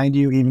helps remind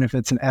you, even if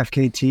it's an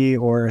FKT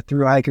or a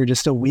thru hike or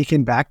just a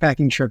weekend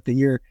backpacking trip, that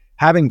you're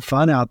having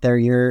fun out there,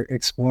 you're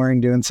exploring,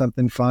 doing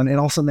something fun. It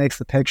also makes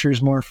the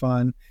pictures more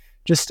fun.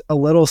 Just a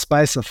little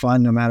spice of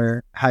fun, no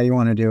matter how you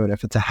want to do it.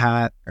 If it's a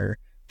hat or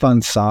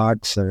fun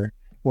socks or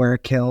wear a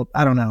kilt,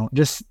 I don't know.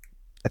 Just,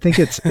 I think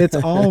it's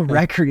all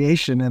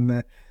recreation, and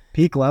the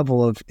peak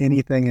level of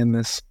anything in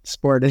this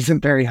sport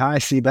isn't very high.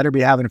 So you better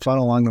be having fun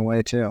along the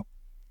way too.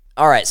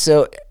 All right,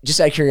 so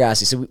just out of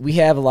curiosity, so we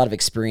have a lot of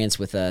experience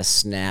with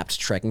snapped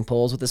trekking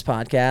poles with this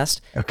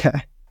podcast. Okay.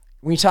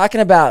 When you're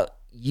talking about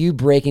you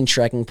breaking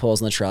trekking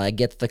poles on the trail, I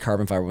get that the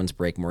carbon fiber ones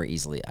break more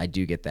easily. I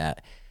do get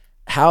that.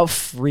 How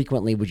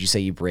frequently would you say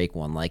you break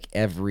one? Like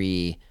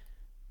every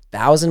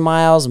 1,000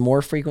 miles,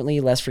 more frequently,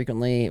 less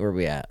frequently? Where are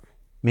we at?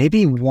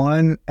 Maybe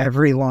one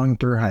every long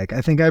thru hike.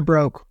 I think I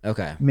broke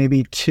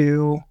maybe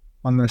 2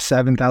 on the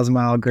 7,000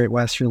 mile Great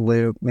Western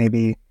Loop,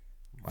 maybe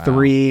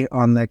 3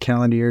 on the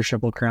Calendar Year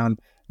Triple Crown.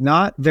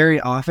 Not very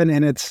often,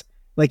 and it's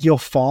like you'll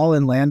fall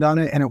and land on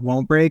it and it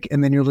won't break,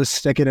 and then you'll just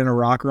stick it in a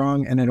rock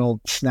wrong and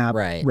it'll snap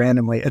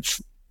randomly.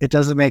 It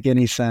doesn't make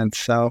any sense.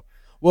 So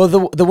well,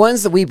 the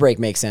ones that we break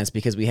make sense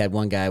because we had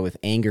one guy with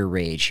anger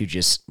rage who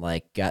just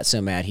like got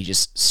so mad he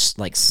just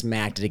like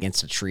smacked it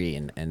against a tree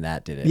and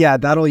that did it. Yeah,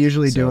 that'll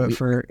usually do it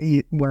for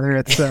whether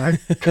it's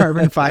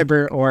carbon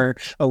fiber or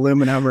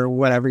aluminum or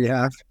whatever you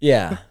have.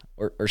 Yeah.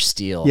 Or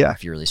steel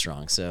if you're really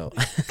strong. So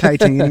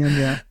titanium,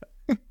 yeah.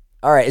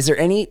 All right. Is there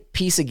any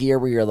piece of gear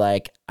where you're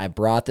like, I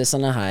brought this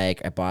on a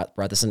hike, I brought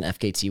this on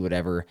FKT,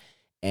 whatever,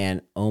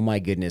 and oh my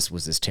goodness,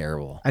 was this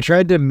terrible? I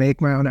tried to make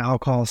my own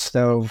alcohol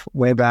stove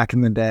way back in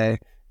the day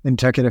and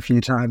took it a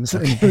few times.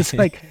 And it was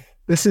like,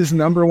 this is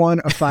number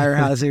 1, a fire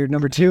hazard.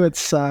 Number 2, it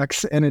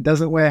sucks, and it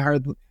doesn't weigh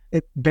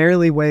it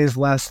barely weighs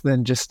less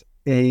than just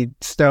a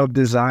stove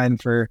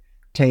designed for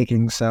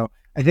taking. So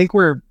I think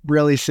we're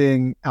really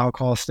seeing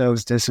alcohol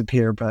stoves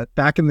disappear, but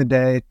back in the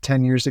day,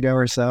 10 years ago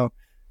or so,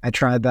 I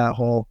tried that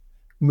whole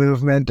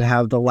movement to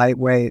have the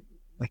lightweight,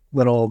 like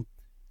little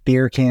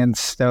beer can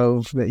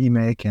stove that you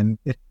make, and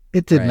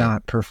it did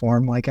not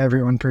perform like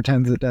everyone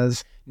pretends it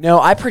does.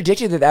 No, I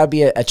predicted that would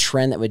be a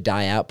trend that would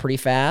die out pretty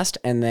fast,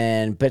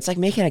 but it's like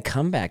making a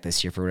comeback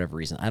this year for whatever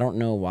reason. I don't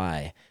know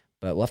why,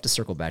 but we'll have to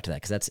circle back to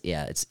that because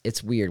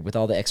it's weird with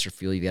all the extra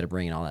fuel you got to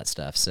bring and all that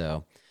stuff.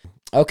 So,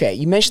 okay,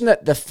 you mentioned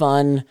that the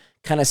fun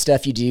kind of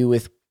stuff you do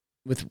with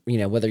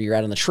whether you're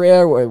out on the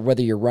trail or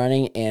whether you're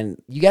running,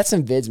 and you got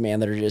some vids, man,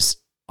 that are just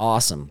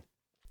awesome.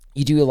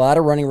 You do a lot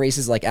of running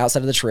races like outside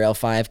of the trail,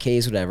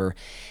 5Ks, whatever,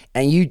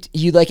 and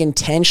you like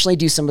intentionally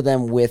do some of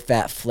them with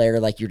that flair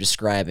like you're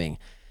describing.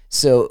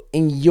 So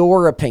in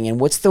your opinion,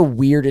 what's the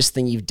weirdest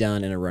thing you've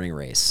done in a running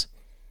race?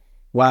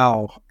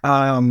 Wow.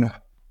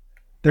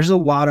 There's a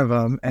lot of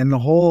them. And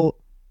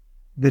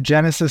the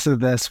genesis of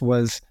this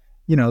was,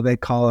 they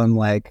call them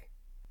like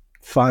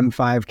fun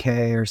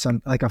 5K or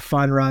some like a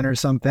fun run or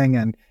something.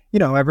 And,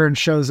 everyone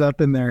shows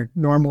up in their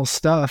normal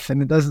stuff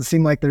and it doesn't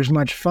seem like there's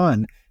much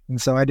fun.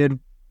 And so I did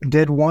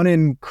one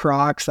in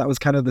Crocs. That was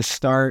kind of the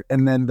start.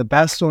 And then the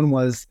best one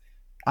was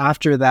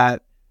after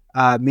that,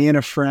 me and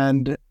a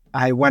friend,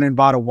 I went and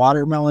bought a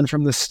watermelon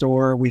from the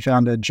store. We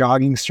found a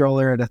jogging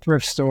stroller at a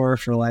thrift store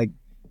for like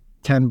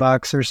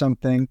 $10 or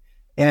something.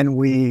 And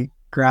we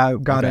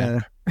got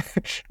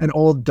an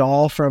old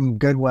doll from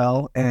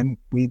Goodwill, and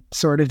we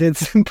sort of did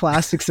some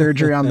plastic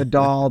surgery on the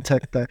doll,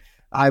 took the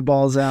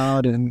eyeballs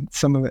out and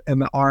some of it in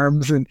the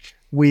arms. And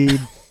we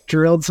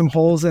drilled some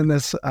holes in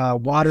this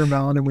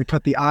watermelon and we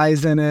put the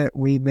eyes in it.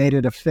 We made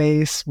it a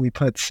face. We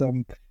put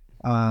some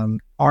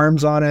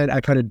arms on it.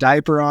 I put a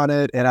diaper on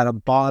it. It had a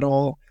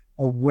bottle,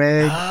 a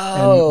wig,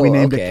 and we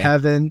named it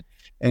Kevin.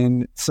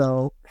 And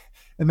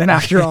then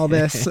after all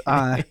this,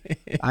 I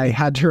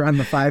had to run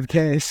the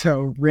 5K.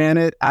 So ran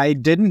it. I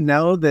didn't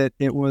know that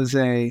it was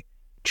a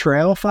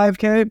trail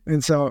 5K.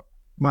 And so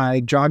my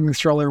jogging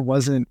stroller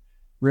wasn't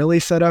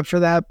really set up for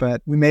that,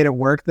 but we made it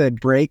work. The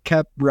brake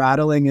kept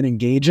rattling and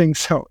engaging,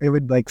 so it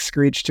would like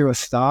screech to a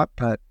stop.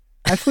 But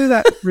I flew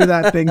through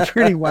that thing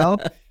pretty well.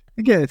 I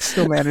think it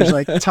still managed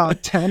like top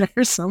 10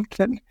 or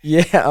something.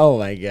 Yeah. Oh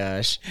my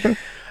gosh.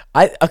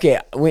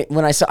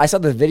 When I saw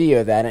the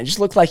video of that, and it just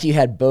looked like you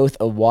had both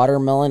a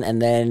watermelon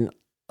and then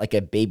like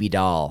a baby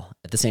doll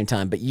at the same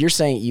time. But you're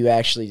saying you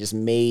actually just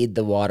made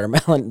the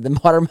watermelon. The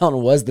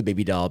watermelon was the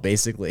baby doll,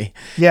 basically.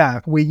 Yeah,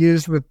 we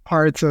used the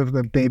parts of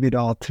the baby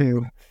doll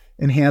to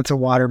enhance a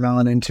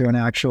watermelon into an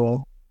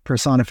actual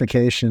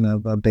personification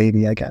of a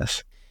baby, I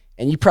guess.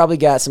 And you probably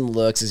got some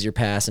looks as you're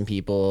passing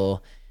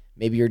people.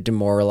 Maybe you're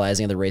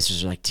demoralizing. The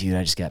racers are like, dude,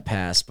 I just got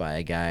passed by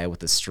a guy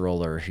with a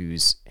stroller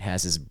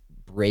has his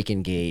brake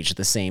engaged at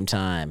the same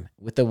time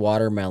with the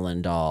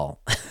watermelon doll.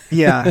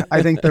 Yeah,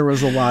 I think there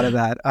was a lot of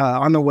that.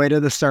 On the way to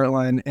the start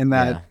line in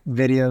that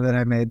video that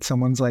I made,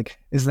 someone's like,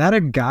 is that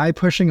a guy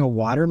pushing a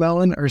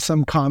watermelon? Or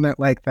some comment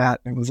like that.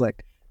 And it was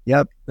like,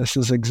 yep, this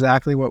is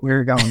exactly what we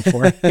were going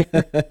for.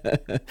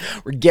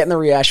 We're getting the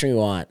reaction we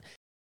want.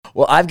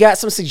 Well, I've got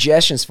some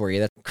suggestions for you.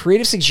 That's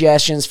creative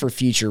suggestions for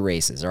future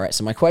races. All right.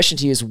 So my question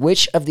to you is,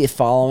 which of the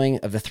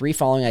three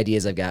following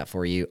ideas I've got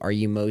for you are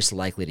you most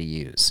likely to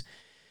use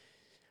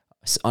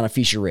on a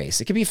future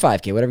race? It could be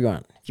 5K, whatever you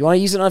want. If you want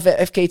to use it on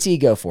FKT,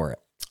 go for it.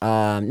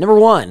 Number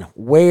one,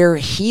 wear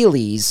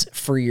Heelys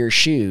for your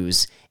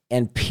shoes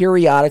and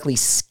periodically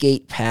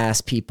skate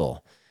past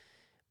people.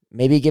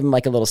 Maybe give them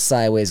like a little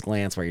sideways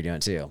glance while you're doing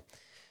it too.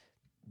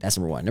 That's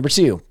number one. Number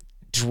two,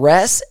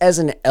 dress as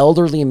an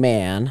elderly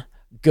man,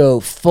 go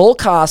full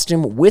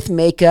costume with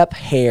makeup,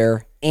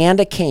 hair, and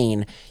a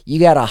cane. You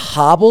got to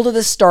hobble to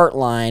the start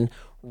line,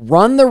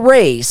 run the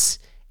race,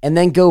 and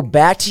then go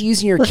back to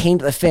using your cane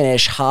to the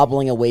finish,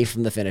 hobbling away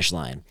from the finish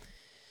line.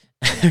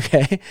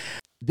 Okay.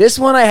 This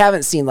one I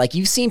haven't seen. Like,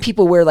 you've seen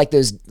people wear like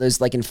those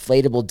like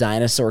inflatable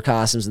dinosaur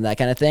costumes and that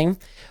kind of thing,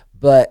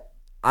 but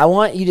I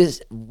want you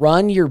to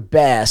run your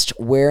best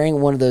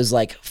wearing one of those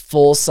like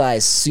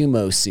full-size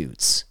sumo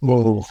suits.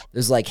 Whoa.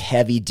 Those like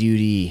heavy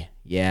duty.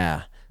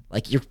 Yeah.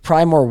 Like, you're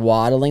probably more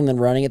waddling than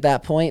running at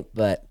that point,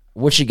 but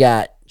what you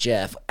got,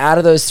 Jeff? Out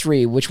of those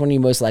three, which one are you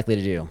most likely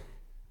to do?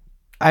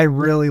 I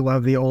really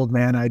love the old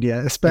man idea,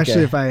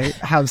 especially if I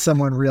have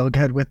someone real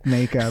good with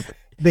makeup.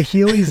 The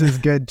Heelys is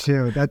good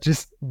too.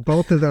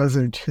 Both of those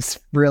are just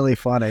really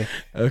funny.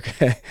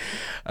 Okay.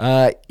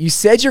 You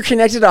said you're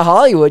connected to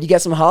Hollywood. You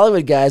got some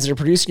Hollywood guys that are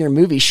producing your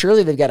movie.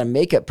 Surely they've got a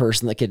makeup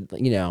person that could,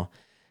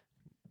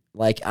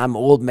 like, I'm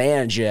old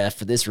man Jeff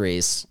for this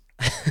race.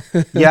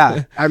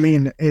 Yeah. I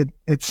mean,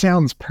 it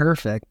sounds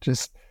perfect.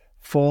 Just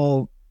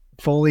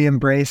fully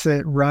embrace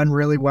it, run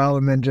really well,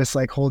 and then just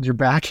like hold your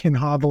back and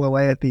hobble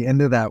away at the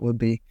end of that would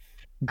be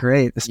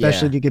great.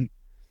 Especially if you could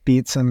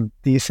beat some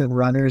decent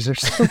runners or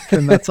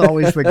something. That's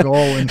always the goal.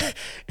 And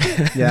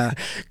yeah,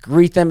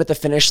 greet them at the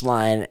finish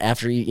line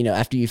after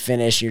you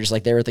finish. You're just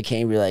like there with the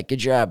cane. You're like, good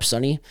job,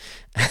 Sonny.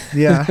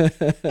 Yeah.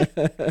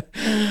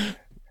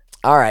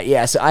 All right.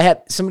 Yeah. So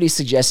somebody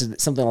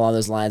suggested something along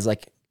those lines.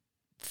 Like,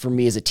 for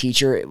me as a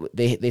teacher,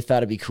 they thought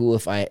it'd be cool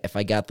if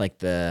I got like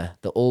the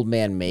old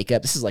man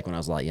makeup. This is like when I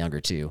was a lot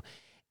younger too,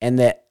 and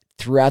that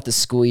throughout the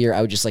school year,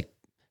 I would just like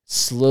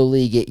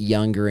slowly get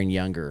younger and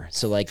younger.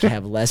 So like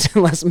have less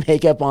and less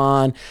makeup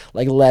on,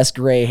 like less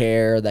gray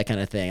hair, that kind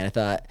of thing. And I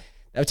thought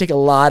that would take a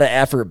lot of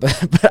effort,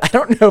 but I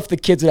don't know if the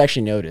kids would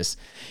actually notice.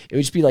 It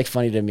would just be like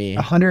funny to me.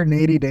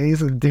 180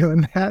 days of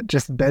doing that,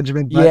 just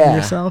Benjamin Button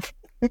yourself.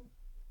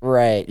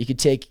 Right. You could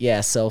take,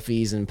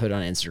 selfies and put it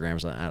on Instagram or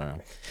something. I don't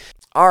know.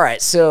 All right.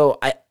 So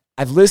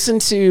I've listened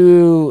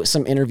to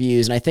some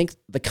interviews, and I think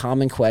the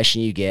common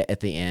question you get at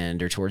the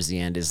end or towards the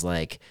end is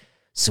like,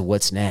 so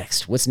what's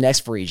next? What's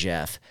next for you,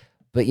 Jeff?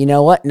 But you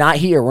know what? Not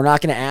here. We're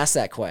not going to ask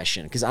that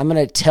question because I'm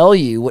going to tell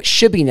you what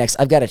should be next.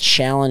 I've got a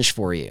challenge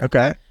for you.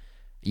 Okay.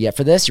 You up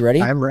for this? You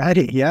ready? I'm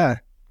ready. Yeah.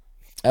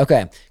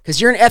 Okay. Because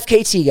you're an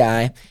FKT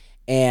guy,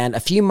 and a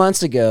few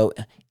months ago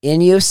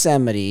in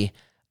Yosemite,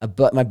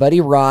 my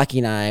buddy Rocky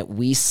and I,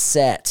 we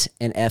set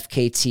an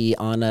FKT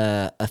on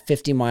a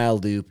 50-mile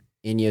loop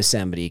in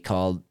Yosemite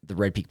called the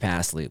Red Peak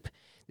Pass Loop.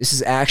 This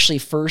is actually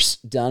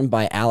first done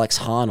by Alex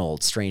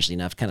Honnold, strangely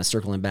enough, kind of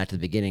circling back to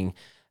the beginning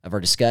of our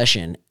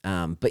discussion.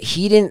 But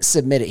he didn't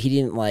submit it. He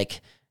didn't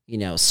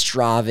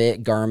Strava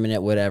it, Garmin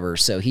it, whatever.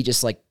 So he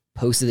just like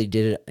posted that he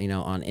did it,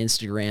 on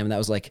Instagram. That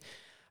was like, it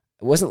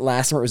wasn't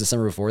last summer, it was the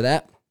summer before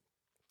that.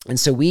 And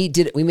so we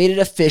made it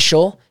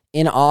official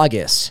in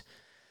August.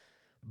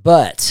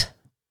 But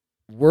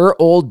we're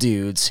old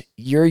dudes,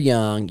 you're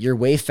young, you're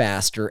way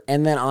faster.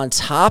 And then on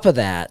top of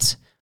that,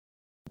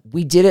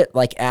 we did it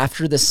like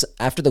after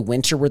the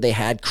winter where they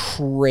had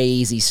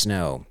crazy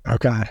snow.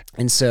 Okay.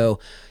 And so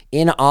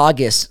in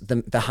August,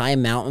 the high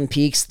mountain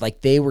peaks, like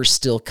they were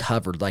still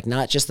covered, like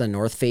not just the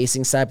north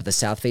facing side, but the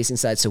south facing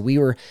side. So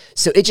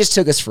it just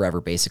took us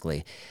forever,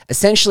 basically.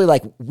 Essentially,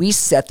 like we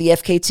set the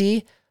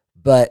FKT,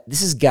 but this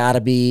has got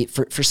to be,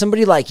 for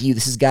somebody like you,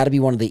 this has got to be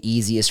one of the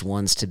easiest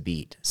ones to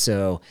beat.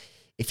 So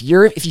if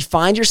you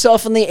find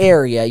yourself in the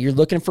area, you're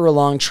looking for a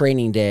long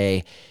training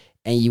day,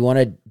 and you want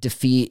to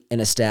defeat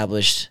an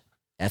established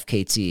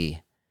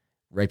FKT,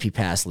 Red Peak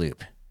Pass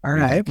Loop. All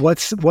right.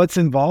 What's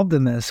involved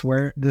in this?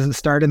 Where does it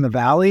start in the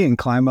valley and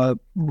climb up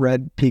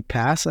Red Peak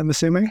Pass, I'm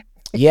assuming?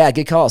 Yeah,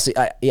 good call. So,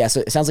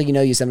 so it sounds like you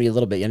know Yosemite a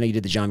little bit. I know you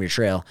did the GARMIRE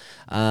Trail.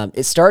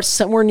 It starts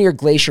somewhere near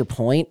Glacier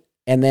Point,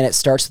 and then it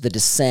starts with the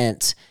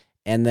descent,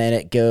 and then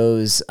it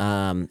goes,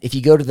 if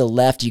you go to the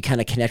left, you kind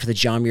of connect with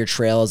the GARMIRE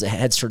Trail as it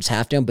heads towards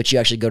Half Dome, but you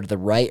actually go to the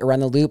right around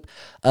the loop,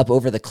 up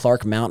over the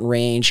Clark Mountain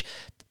Range.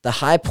 The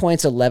high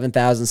point's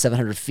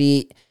 11,700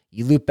 feet.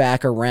 You loop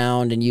back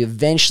around, and you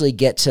eventually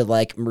get to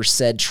like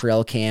Merced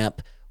Trail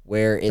Camp,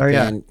 where it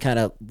then kind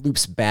of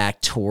loops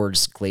back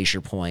towards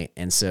Glacier Point.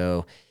 And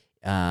so,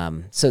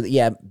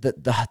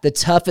 the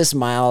toughest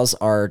miles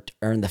are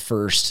in the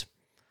first,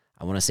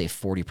 I want to say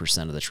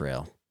 40% of the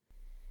trail.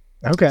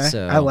 Okay.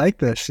 So, I like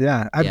this.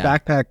 Yeah. I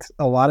backpacked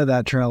a lot of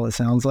that trail, it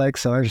sounds like.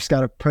 So I just got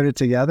to put it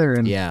together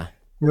and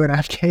ruin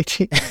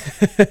FKT.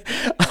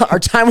 Our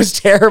time was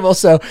terrible.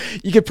 So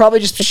you could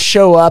probably just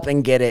show up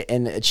and get it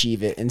and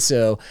achieve it. And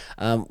so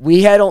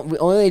we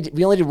only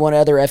did one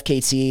other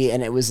FKT,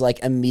 and it was like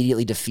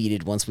immediately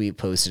defeated once we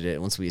posted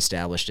it, once we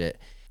established it.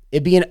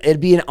 It'd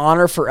be an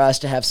honor for us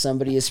to have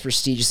somebody as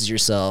prestigious as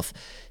yourself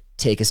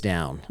take us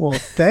down. Well,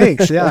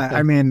 thanks. Yeah.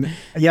 I mean,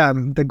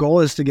 the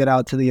goal is to get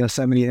out to the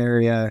Yosemite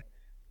area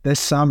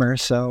this summer.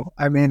 So,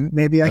 I mean,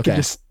 maybe I could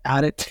just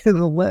add it to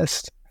the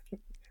list.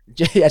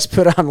 Yes,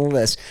 put it on the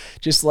list.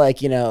 Just like,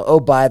 oh,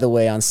 by the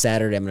way, on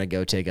Saturday, I'm going to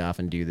go take off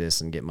and do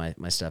this and get my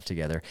stuff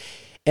together.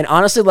 And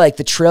honestly, like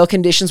the trail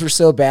conditions were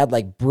so bad,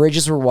 like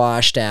bridges were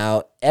washed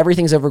out.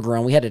 Everything's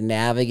overgrown. We had to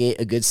navigate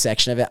a good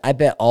section of it. I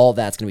bet all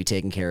that's going to be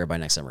taken care of by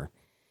next summer.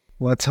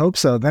 Let's hope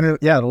so. Then,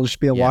 it'll just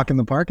be a walk in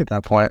the park at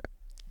that point.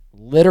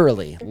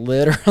 Literally.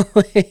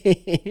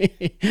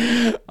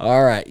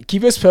 All right.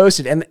 Keep us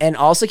posted. And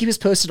also keep us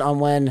posted on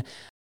when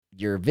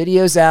your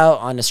video's out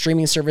on a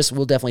streaming service.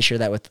 We'll definitely share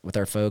that with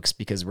our folks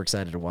because we're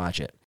excited to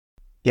watch it.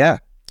 Yeah.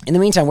 In the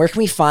meantime, where can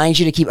we find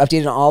you to keep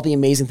updated on all the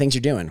amazing things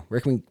you're doing?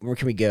 Where can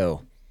we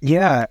go?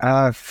 Yeah.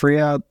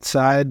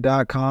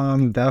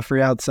 freeoutside.com, the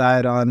Free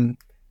Outside on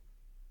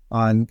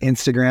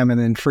Instagram, and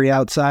then Free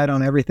Outside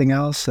on everything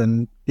else.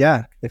 And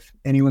yeah, if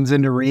anyone's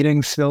into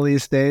reading still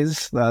these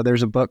days,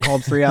 there's a book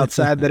called Free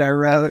Outside that I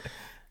wrote.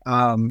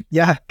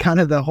 Kind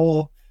of the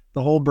whole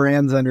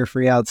brand's under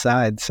Free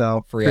Outside.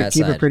 So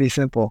keep it pretty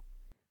simple.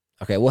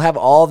 Okay, we'll have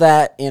all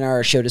that in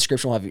our show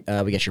description. We'll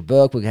have we got your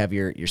book, we'll have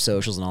your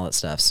socials and all that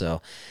stuff. So,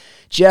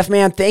 Jeff,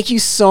 man, thank you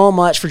so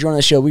much for joining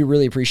the show. We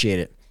really appreciate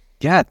it.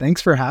 Yeah,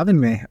 thanks for having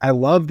me. I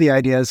love the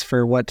ideas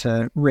for what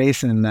to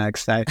race in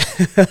next. I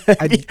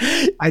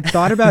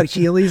thought about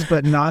Heelys,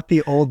 but not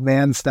the old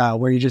man style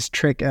where you just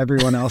trick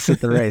everyone else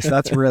at the race.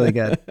 That's really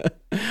good.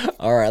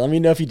 All right, let me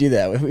know if you do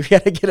that. We've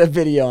got to get a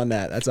video on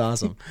that. That's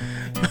awesome.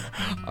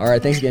 All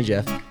right, thanks again,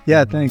 Jeff.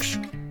 Yeah, thanks.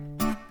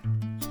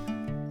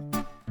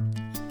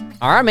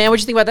 All right, man,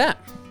 what'd you think about that?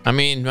 I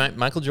mean,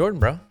 Michael Jordan,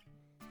 bro.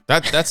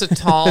 That's a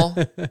tall.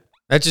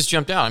 That just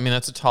jumped out. I mean,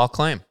 that's a tall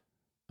claim.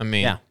 I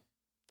mean, yeah.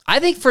 I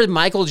think for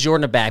Michael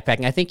Jordan of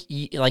backpacking, I think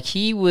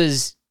he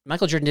was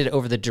Michael Jordan did it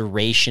over the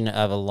duration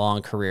of a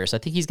long career. So I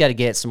think he's got to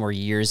get some more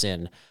years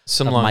in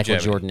Some of Michael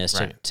longevity, Jordan-ness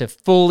right. to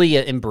fully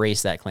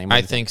embrace that claim. What do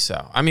I you think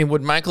so. I mean,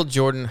 would Michael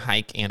Jordan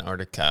hike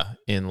Antarctica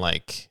in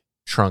like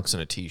trunks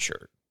and a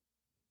t-shirt?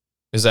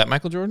 Is that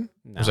Michael Jordan?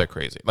 No. Or is that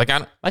crazy? Like,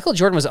 Michael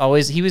Jordan was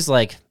always, he was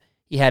like,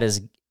 he had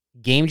his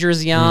game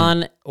jersey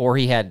on or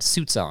he had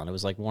suits on. It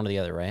was like one or the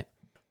other, right?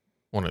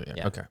 one of the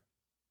Yeah. okay.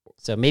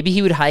 So maybe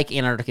he would hike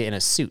Antarctica in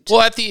a suit.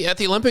 Well, at the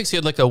Olympics, he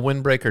had like a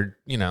windbreaker,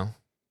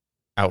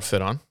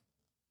 outfit on.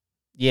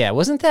 Yeah,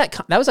 wasn't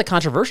that was a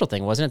controversial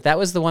thing, wasn't it? That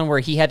was the one where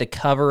he had to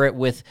cover it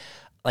with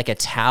like a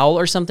towel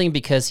or something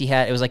because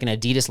it was like an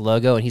Adidas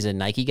logo and he's a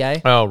Nike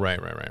guy. Oh, right.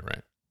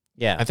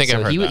 Yeah, I think so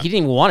I've heard he that. didn't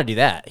even want to do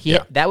that.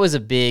 Yeah. That was a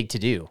big to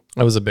do.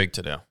 That was a big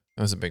to do.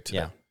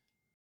 Yeah.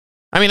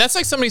 I mean, that's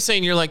like somebody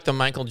saying you're like the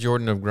Michael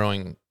Jordan of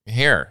growing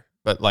hair,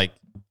 but like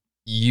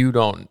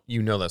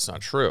that's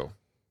not true.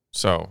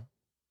 So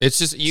it's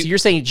just So you're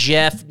saying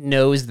Jeff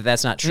knows that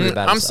that's not true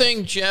about I'm himself.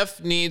 saying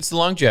Jeff needs the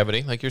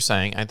longevity, like you're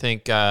saying. I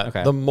think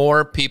Okay. the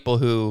more people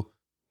who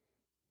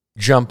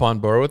jump on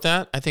board with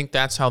that, I think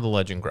that's how the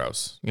legend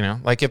grows.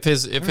 Like if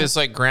his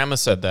like grandma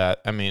said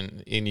that, I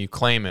mean, and you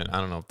claim it, I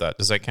don't know if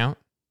does that count?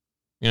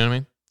 You know what I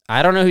mean?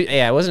 I don't know.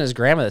 It wasn't his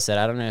grandma that said.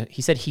 I don't know.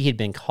 He said he had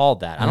been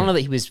called that. I don't know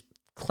that he was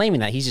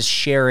claiming that. He's just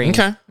sharing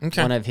Okay.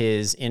 one of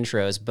his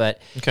intros.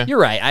 But Okay. you're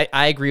right.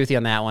 I agree with you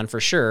on that one for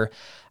sure.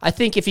 I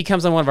think if he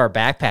comes on one of our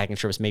backpacking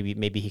trips,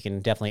 maybe he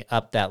can definitely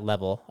up that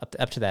level,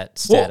 up to that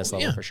status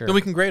level for sure. Then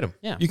we can grade him.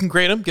 Yeah. You can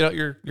grade him. Get out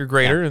your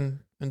grader and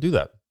do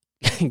that.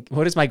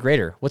 What is my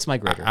grader? What's my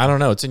grader? I don't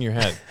know. It's in your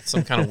head.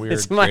 Some kind of weird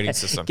It's in my grading head.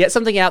 system. Get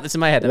something out that's in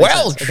my head. That makes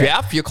Well, sense. Okay.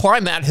 Jeff, you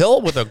climb that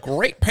hill with a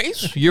great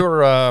pace.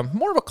 You're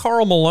more of a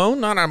Karl Malone,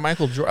 not a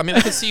Michael Jordan. I mean,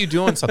 I could see you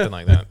doing something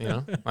like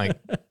that, like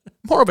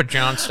more of a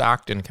John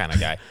Stockton kind of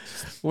guy.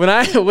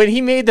 When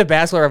he made the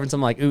basketball reference,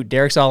 I'm like, ooh,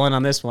 Derek's all in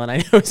on this one. I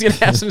know he's going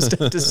to have some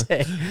stuff to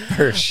say.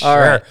 For sure. All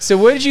right. So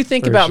what did you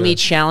think For about sure. me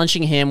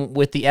challenging him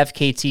with the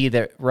FKT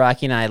that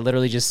Rocky and I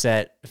literally just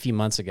set a few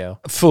months ago?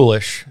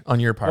 Foolish on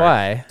your part.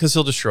 Why? Because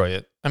he'll destroy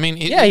it. I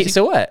mean,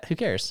 So what? Who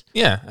cares?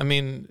 yeah. I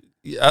mean,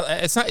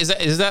 it's not.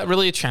 Is that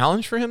really a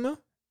challenge for him though?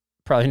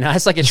 Probably not.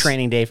 It's like a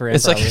training day for him.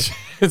 It's probably.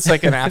 it's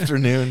like an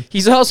afternoon.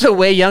 He's also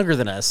way younger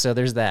than us, so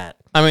there's that.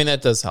 I mean,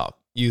 that does help.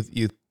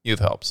 Youth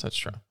helps. That's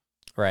true.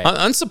 Right.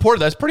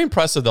 Unsupported. That's pretty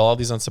impressive though. All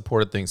these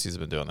unsupported things he's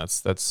been doing.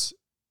 That's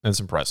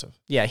impressive.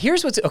 Yeah,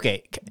 here's what's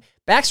okay.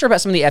 Backstory about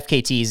some of the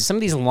FKTs, some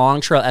of these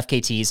long trail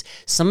FKTs,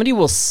 somebody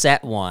will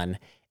set one,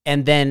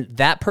 and then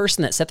that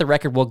person that set the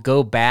record will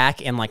go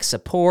back and like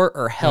support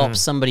or help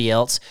somebody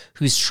else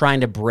who's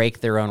trying to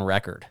break their own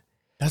record.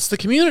 That's the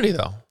community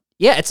though.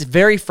 Yeah, it's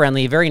very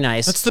friendly, very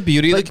nice. That's the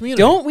beauty of the community.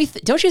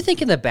 Don't you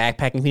think in the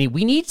backpacking community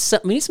we need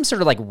some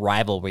sort of like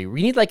rivalry?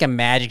 We need like a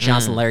Magic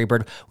Johnson, Larry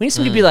Bird. We need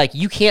somebody to be like,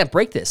 you can't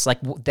break this. Like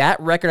that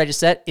record I just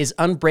set is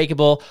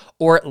unbreakable,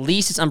 or at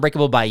least it's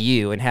unbreakable by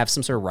you, and have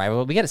some sort of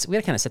rivalry. We got to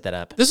kind of set that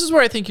up. This is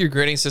where I think your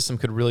grading system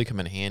could really come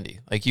in handy.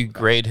 Like you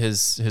grade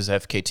his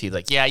FKT,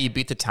 like you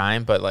beat the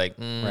time, but like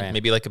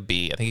maybe like a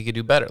B. I think you could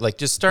do better. Like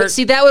just start. But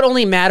see, that would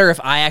only matter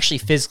if I actually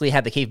physically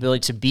had the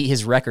capability to beat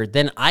his record.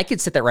 Then I could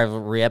set that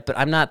rivalry up, but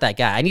I'm not that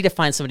guy. I need to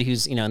find somebody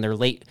who's in their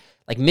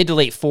mid to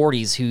late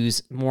 40s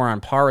who's more on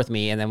par with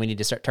me, and then we need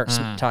to start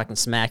talking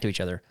smack to each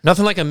other.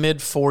 Nothing like a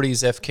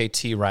mid-40s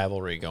FKT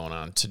rivalry going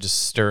on to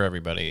just stir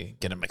everybody,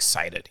 get them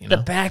excited. The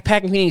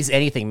backpacking community is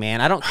anything,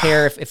 man. I don't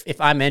care if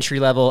I'm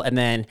entry level and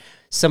then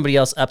somebody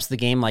else ups the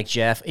game like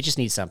Jeff. It just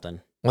needs something.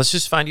 Let's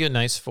just find you a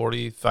nice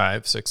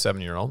 45, 6,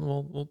 7-year-old, and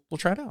we'll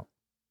try it out.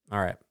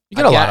 All right. You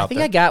got a lot out I think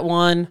there. I got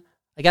one.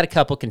 I got a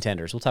couple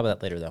contenders. We'll talk about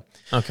that later, though.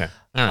 Okay.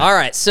 All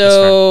right.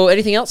 So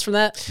anything else from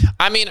that?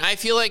 I mean, I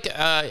feel like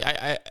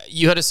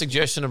you had a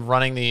suggestion of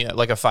running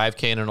like a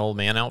 5K in an old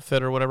man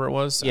outfit or whatever it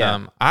was.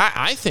 Yeah.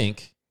 I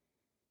think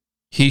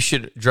he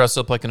should dress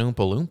up like an Oompa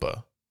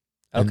Loompa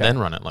and Okay. then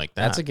run it like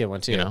that. That's a good one,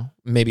 too.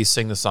 Maybe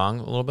sing the song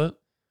a little bit.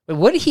 But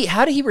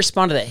how did he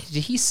respond to that?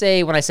 Did he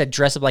say, when I said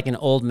dress up like an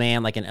old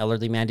man, like an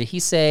elderly man, did he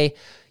say,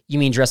 you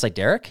mean dress like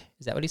Derek?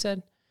 Is that what he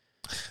said?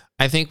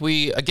 I think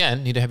we,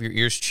 again, need to have your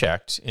ears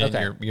checked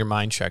and your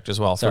mind checked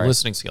as well for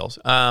listening skills.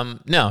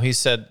 No, he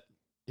said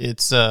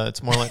it's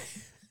more like...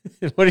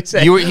 What did he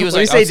say? He was what like, did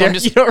he say, so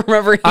Derek? You don't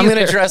remember I'm going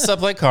to either. dress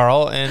up like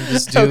Carl and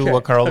just do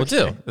what Carl would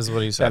do, is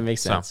what he said. That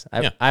makes sense.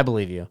 So, I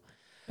believe you.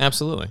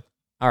 Absolutely.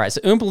 All right,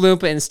 so Oompa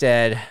Loompa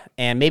instead,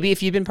 and maybe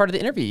if you'd been part of the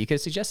interview, you could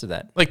have suggested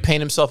that. Like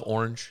paint himself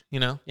orange,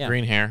 Yeah.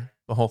 green hair,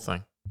 the whole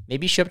thing.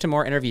 Maybe show up to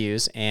more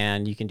interviews,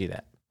 and you can do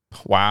that.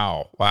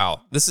 Wow.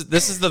 This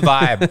is the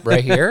vibe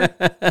right here.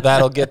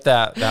 That'll get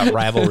that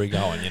rivalry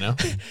going,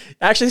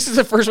 Actually, this is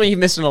the first one you've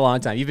missed in a long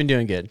time. You've been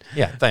doing good.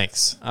 Yeah,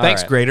 thanks. All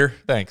Thanks, right. Grader.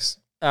 Thanks.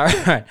 All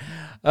right.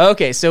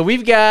 Okay, so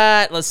we've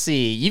got, let's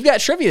see, you've got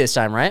trivia this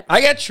time, right?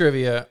 I got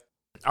trivia.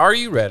 Are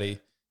you ready?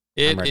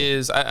 I'm It ready.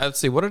 is. Let's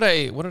see. What did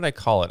I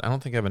call it? I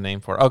don't think I have a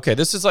name for it. Okay,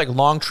 this is like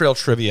long trail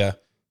trivia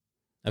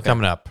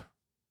coming up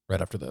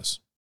right after this.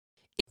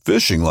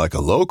 Fishing like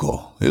a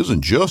local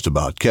isn't just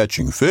about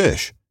catching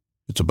fish.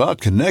 It's about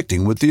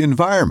connecting with the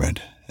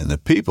environment and the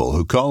people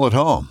who call it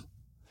home.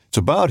 It's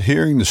about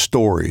hearing the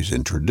stories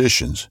and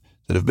traditions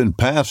that have been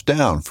passed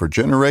down for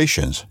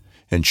generations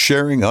and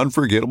sharing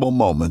unforgettable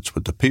moments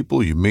with the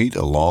people you meet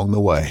along the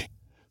way.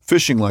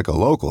 Fishing like a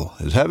local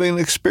is having an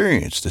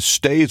experience that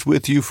stays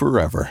with you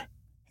forever.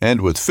 And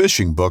with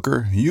Fishing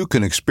Booker, you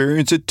can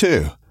experience it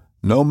too,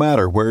 no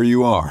matter where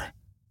you are.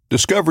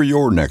 Discover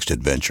your next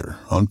adventure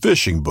on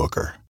Fishing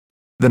Booker.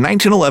 The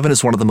 1911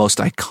 is one of the most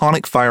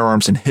iconic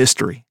firearms in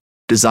history.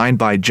 Designed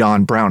by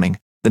John Browning,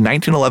 the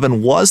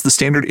 1911 was the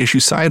standard issue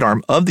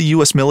sidearm of the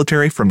U.S.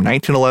 military from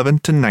 1911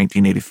 to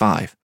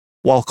 1985.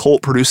 While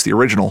Colt produced the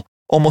original,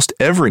 almost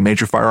every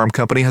major firearm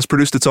company has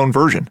produced its own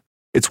version.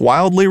 It's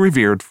wildly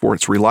revered for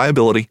its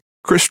reliability,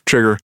 crisp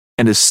trigger,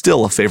 and is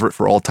still a favorite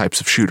for all types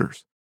of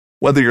shooters.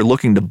 Whether you're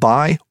looking to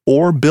buy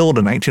or build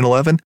a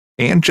 1911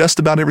 and just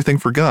about everything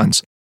for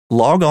guns,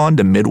 log on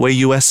to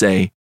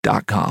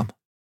MidwayUSA.com.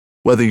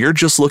 Whether you're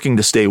just looking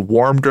to stay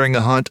warm during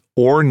a hunt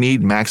or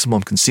need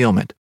maximum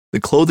concealment, the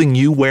clothing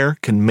you wear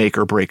can make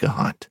or break a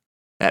hunt.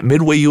 At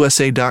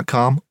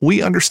MidwayUSA.com, we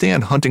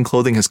understand hunting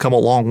clothing has come a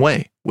long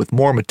way with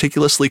more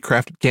meticulously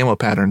crafted camo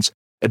patterns,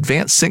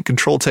 advanced scent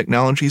control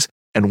technologies,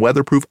 and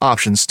weatherproof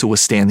options to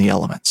withstand the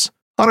elements.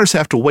 Hunters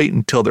have to wait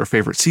until their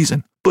favorite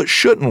season, but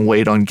shouldn't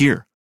wait on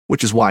gear,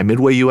 which is why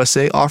Midway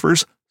USA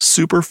offers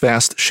super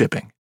fast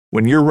shipping.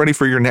 When you're ready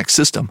for your next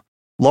system,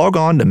 log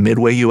on to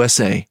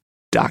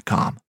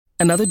MidwayUSA.com.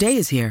 Another day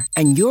is here,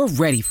 and you're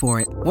ready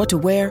for it. What to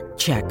wear?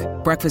 Check.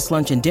 Breakfast,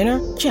 lunch, and dinner?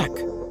 Check.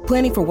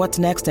 Planning for what's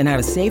next and how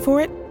to save for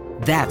it?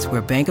 That's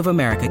where Bank of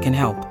America can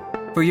help.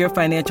 For your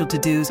financial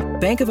to-dos,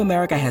 Bank of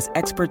America has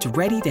experts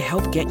ready to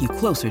help get you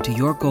closer to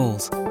your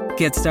goals.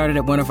 Get started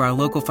at one of our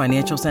local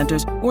financial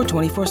centers or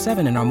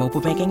 24/7 in our mobile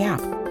banking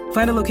app.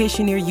 Find a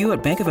location near you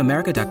at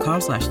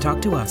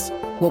bankofamerica.com/talktous.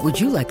 What would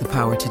you like the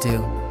power to do?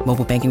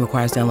 Mobile banking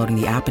requires downloading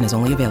the app and is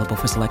only available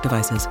for select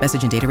devices.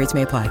 Message and data rates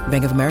may apply.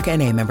 Bank of America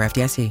N.A., member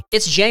FDIC.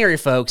 It's January,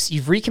 folks.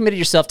 You've recommitted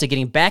yourself to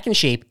getting back in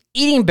shape,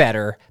 eating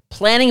better,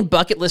 planning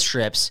bucket list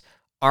trips.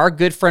 Our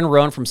good friend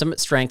Rowan from Summit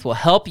Strength will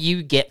help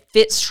you get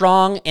fit,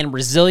 strong, and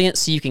resilient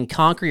so you can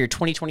conquer your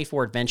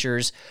 2024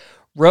 adventures.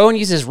 Rowan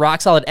uses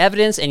rock-solid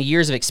evidence and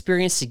years of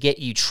experience to get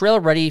you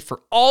trail-ready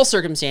for all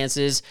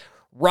circumstances,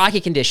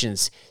 rocky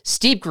conditions,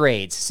 steep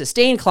grades,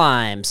 sustained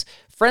climbs,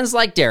 friends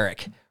like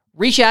Derek.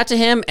 Reach out to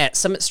him at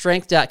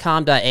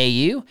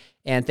summitstrength.com.au,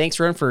 and thanks,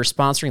 Rowan, for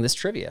sponsoring this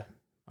trivia.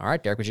 All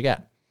right, Derek, what you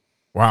got?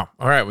 Wow.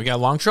 All right, we got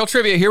long trail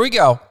trivia. Here we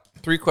go.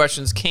 3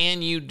 questions.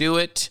 Can you do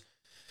it?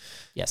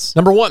 Yes.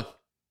 Number one.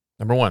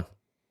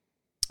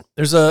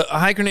 There's a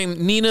hiker named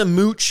Nina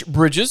Mooch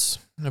Bridges,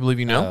 I believe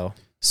you know,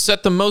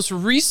 set the most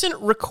recent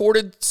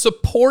recorded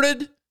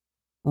supported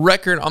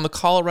record on the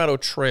Colorado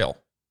Trail.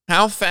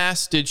 How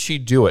fast did she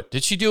do it?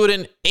 Did she do it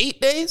in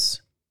 8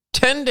 days,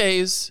 10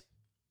 days,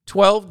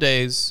 12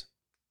 days,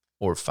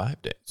 or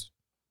 5 days?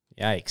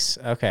 Yikes.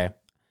 Okay.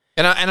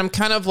 And I'm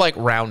kind of like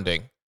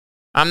rounding.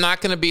 I'm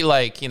not going to be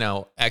like,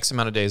 X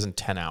amount of days in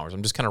 10 hours.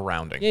 I'm just kind of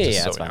rounding.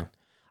 Yeah, that's fine.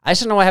 I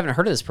just don't know why I haven't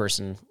heard of this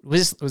person.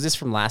 Was this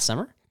from last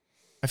summer?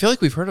 I feel like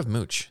we've heard of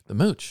Mooch, the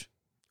Mooch.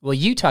 Well,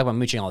 you talk about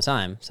mooching all the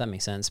time, so that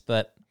makes sense.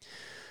 But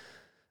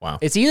wow,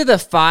 it's either the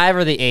 5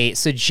 or the 8.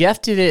 So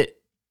Jeff did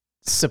it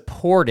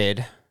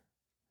unsupported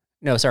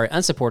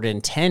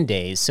in 10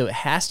 days. So it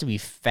has to be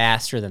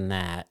faster than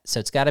that. So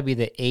it's got to be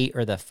the 8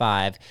 or the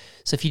 5.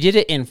 So if you did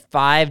it in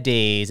 5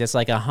 days, that's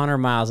like 100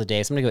 miles a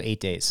day. So I'm going to go 8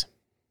 days.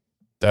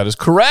 That is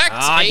correct.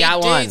 I got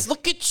 8 days. one.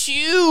 Look at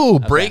you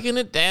breaking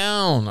it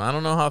down. I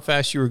don't know how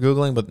fast you were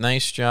Googling, but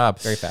nice job.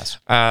 Very fast.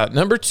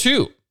 Number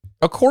 2.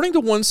 According to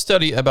one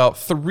study, about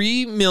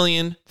 3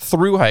 million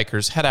thru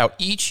hikers head out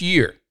each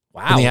year.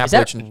 Wow. In the Is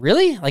that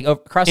really? Like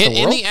across the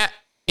world?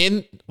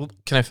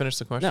 Can I finish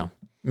the question?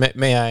 No.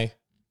 May I?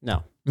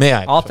 No. May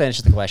I? I'll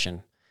finish the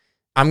question.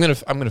 I'm gonna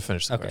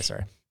finish the question. Okay,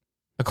 sorry.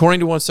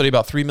 According to one study,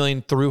 about 3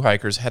 million thru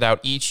hikers head out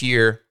each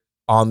year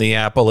on the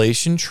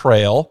Appalachian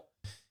Trail.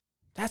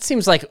 That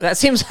seems like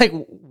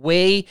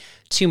way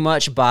too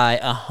much by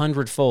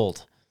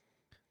 100-fold.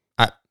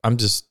 I'm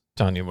just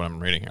telling you what I'm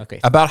reading here. Okay.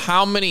 About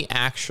how many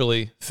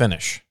actually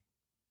finish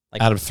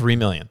out of 3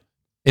 million?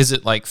 Is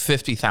it like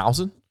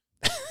 50,000?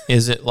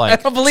 Is it like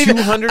I don't believe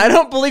 200? I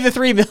don't believe the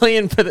 3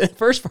 million for the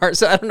first part,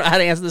 so I don't know how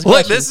to answer this Look,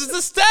 question. this is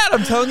the stat.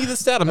 I'm telling you the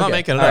stat. I'm not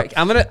making it up.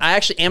 Right. I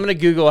actually am gonna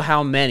Google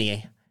how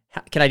many.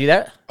 Can I do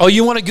that? Oh,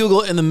 you want to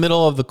Google it in the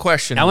middle of the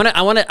question? I want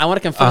to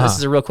confirm this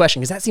is a real question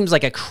because that seems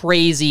like a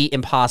crazy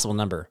impossible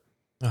number.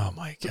 Oh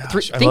my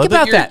gosh! Think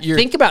about that.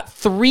 Think about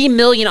 3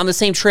 million on the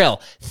same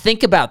trail.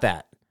 Think about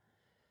that.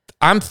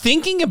 I'm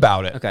thinking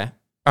about it. Okay.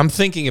 I'm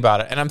thinking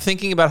about it, and I'm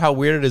thinking about how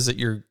weird it is that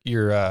you're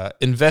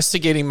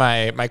investigating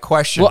my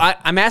question. Well,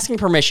 I'm asking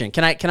permission.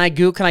 Can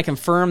I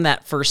confirm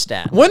that first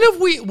stat? When have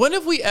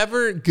we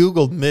ever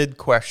Googled mid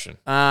question?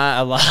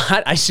 A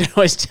lot. I should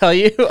always tell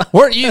you.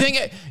 Where do you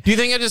think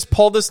I just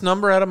pulled this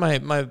number out of my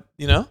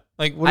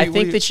like? I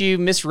think that you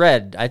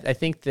misread. I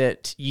think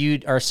that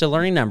you are still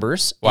learning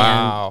numbers.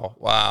 Wow.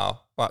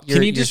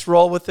 Can you just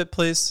roll with it,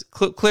 please?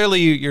 Clearly,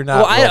 you're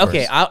not. Well,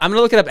 I'm going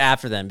to look it up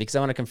after then because I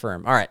want to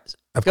confirm. All right.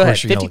 Go ahead.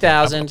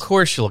 50,000. Of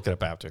course, you look it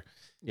up after.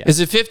 Yeah. Is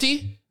it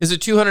 50? Is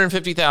it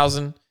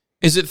 250,000?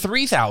 Is it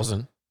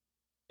 3,000?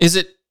 Is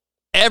it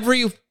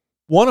every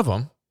one of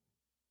them?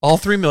 All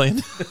 3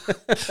 million?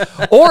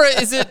 Or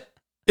is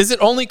it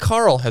only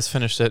Carl has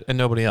finished it and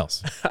nobody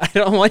else? I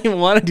don't even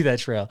want to do that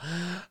trail.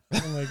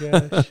 Oh my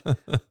gosh.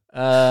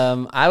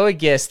 I would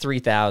guess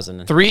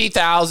 3,000.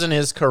 3,000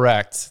 is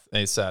correct,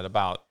 they said,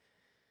 about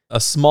a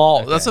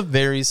small, Okay. that's a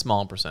very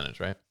small percentage,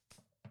 right?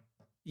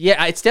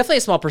 Yeah, it's definitely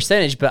a small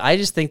percentage, but I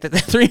just think that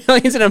 3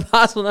 million is an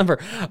impossible number.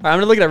 All right, I'm going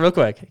to look it up real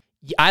quick.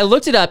 I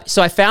looked it up,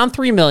 so I found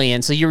 3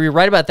 million, so you're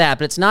right about that,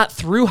 but it's not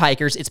through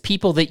hikers, it's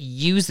people that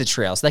use the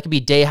trail. So that could be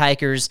day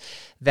hikers,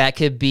 that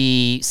could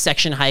be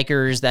section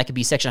hikers, that could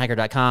be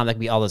sectionhiker.com, that could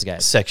be all those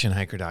guys.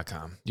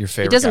 Sectionhiker.com, your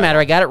favorite. It doesn't guy. matter,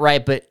 I got it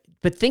right, but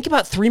think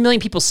about 3 million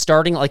people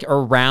starting like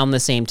around the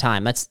same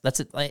time. It's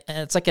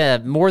like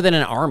a more than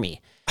an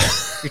army.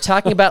 You're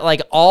talking about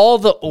like all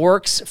the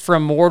orcs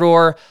from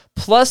Mordor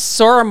plus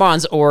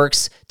Saruman's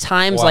orcs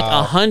times like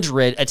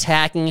 100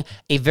 attacking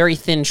a very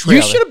thin trail.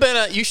 You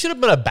should have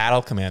been a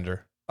battle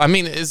commander. I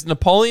mean, is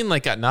Napoleon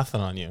like got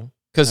nothing on you?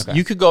 Because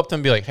you could go up to him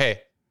and be like,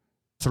 "Hey,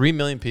 3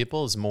 million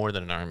people is more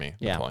than an army."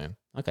 Yeah. Napoleon.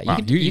 Okay, Wow,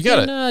 you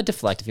got can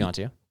deflect if you want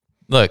to.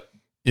 Look,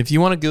 if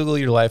you want to Google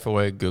your life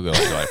away, Google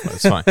your life away.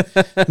 It's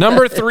fine.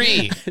 Number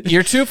 3,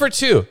 you're 2 for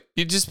 2.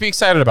 You just be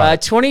excited about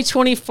it.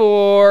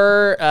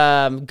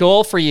 2024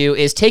 goal for you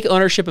is take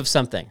ownership of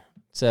something.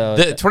 So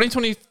The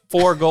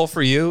 2024 goal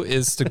for you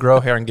is to grow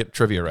hair and get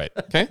trivia right.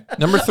 Okay.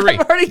 Number 3.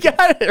 I've already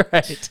got it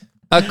right.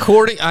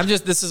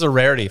 This is a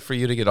rarity for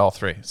you to get all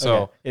 3. So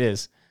Okay, it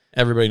is.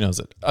 everybody knows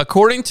it.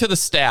 According to the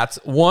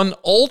stats, one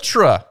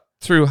ultra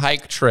through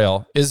hike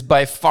trail is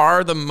by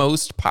far the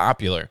most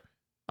popular.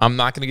 I'm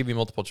not going to give you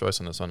multiple choice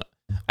on this one.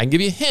 I can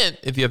give you a hint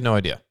if you have no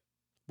idea.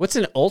 What's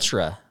an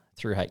ultra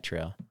through hike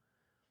trail?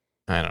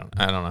 I don't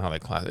know how they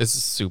class. It's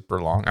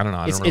super long. I don't know.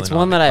 I don't really It's know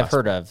one how that they I've class-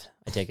 heard of.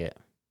 I take it.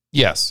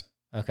 Yes.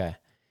 Okay.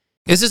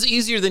 This is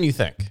easier than you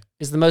think.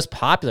 Is the most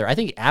popular. I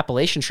think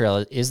Appalachian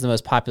Trail is the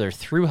most popular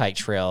through hike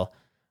trail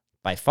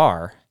by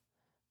far,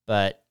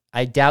 but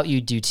I doubt you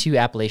do 2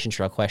 Appalachian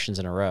Trail questions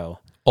in a row.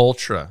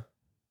 Ultra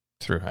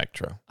through hike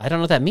trail. I don't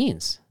know what that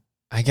means.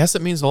 I guess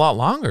it means a lot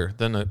longer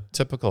than a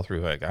typical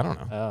through hike. I don't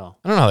know. Oh.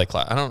 I don't know how they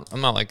class.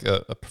 I'm not like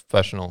a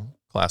professional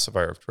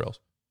classifier of trails.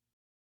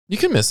 You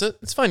can miss it.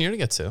 It's fine. You're gonna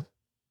get 2.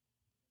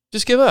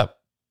 Just give up.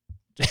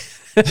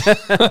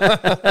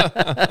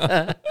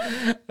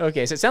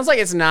 Okay, so it sounds like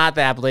it's not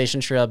the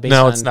Appalachian Trail.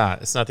 No, it's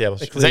not. It's not the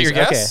Appalachian. Is that your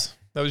clues. guess?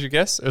 That was your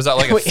guess? Or is that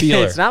like a Wait,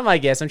 feeler? It's not my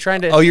guess. I'm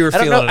trying to. Oh, you were I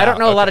don't feeling know. it I don't out.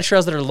 know a lot Okay. of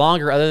trails that are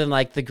longer, other than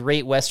like the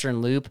Great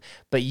Western Loop.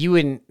 But you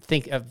wouldn't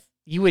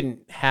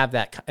have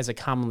that as a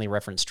commonly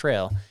referenced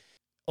trail.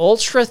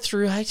 Ultra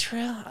through hike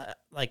trail,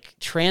 like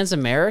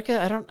Transamerica.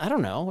 I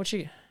don't know what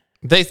you.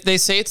 They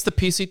say it's the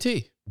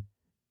PCT.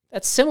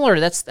 That's similar.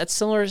 That's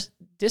similar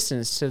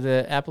distance to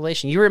the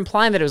Appalachian. You were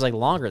implying that it was like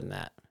longer than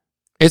that.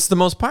 It's the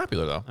most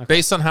popular though, Okay.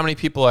 based on how many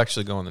people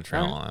actually go on the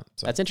trail All right. and all that.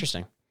 So That's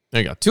interesting.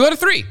 there you go. 2 out of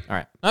 3. All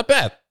right. Not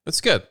bad.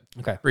 That's good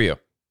Okay. for you.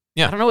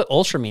 Yeah. I don't know what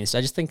ultra means.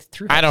 I just think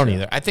through. I hike don't trail.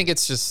 either. I think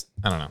it's just,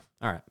 I don't know.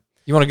 All right.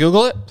 You want to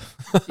Google it?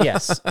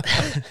 Yes. Why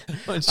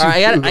don't you All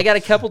right. Google- I got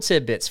a couple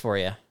tidbits for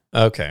you.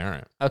 Okay. All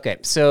right. Okay,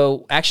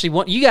 so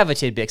actually, you have a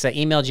tidbit because I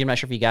emailed you. I'm not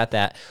sure if you got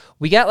that.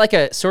 We got like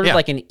a sort of Yeah.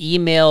 like an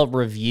email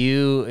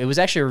review. It was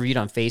actually reviewed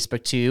on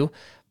Facebook too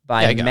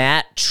by Yeah, I got it.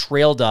 Matt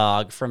Trail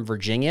Dog from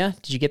Virginia.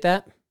 Did you get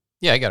that?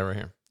 Yeah, I got it right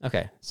here.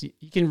 Okay, so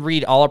you can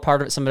read all or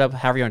part of it, sum it up,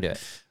 however you want to do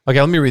it.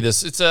 Okay, let me read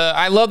this. It's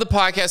I love the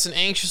podcast and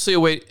anxiously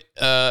await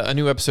a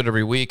new episode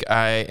every week.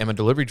 I am a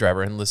delivery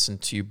driver and listen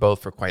to you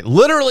both for quite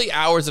literally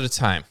hours at a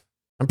time.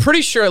 I'm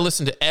pretty sure I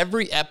listened to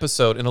every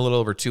episode in a little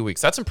over 2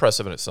 weeks. That's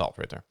impressive in itself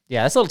right there.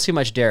 Yeah, that's a little too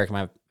much, Derek, in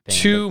my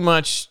opinion. Too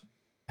much.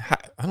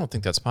 I don't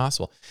think that's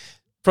possible.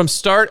 From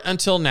start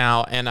until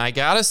now, and I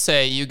gotta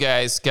say, you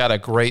guys got a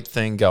great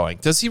thing going.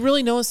 Does he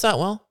really know us that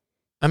well?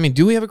 I mean,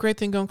 do we have a great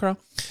thing going, Carl?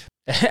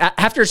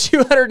 After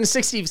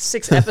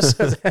 266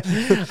 episodes,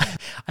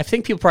 I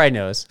think people probably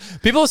knows.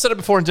 People have said it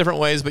before in different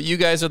ways, but you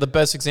guys are the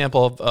best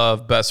example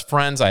of best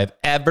friends I have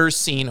ever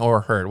seen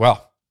or heard.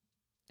 Well,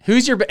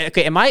 Who's your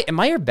okay? Am I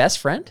your best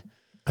friend?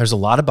 there's a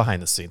lot of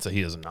behind the scenes that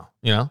he doesn't know.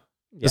 You know,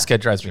 this Yeah, guy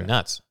drives me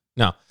nuts.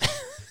 No,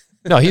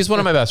 no, he's one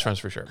of my best friends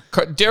for sure.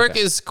 Derek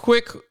is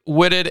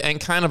quick-witted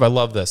and kind of, I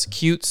love this,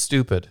 cute,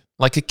 stupid,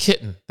 like a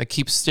kitten that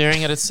keeps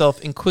staring at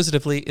itself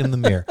inquisitively in the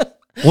mirror.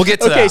 We'll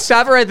get to Okay, that.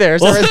 stop it right there.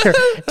 Stop right there.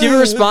 Give a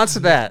response to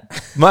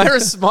that. My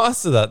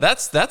response to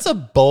that's a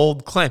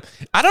bold claim.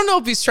 I don't know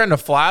if he's trying to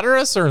flatter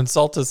us or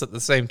insult us at the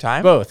same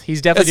time. Both.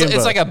 He's definitely doing It's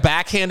both. like a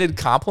backhanded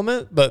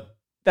compliment, but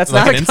That's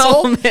like not an a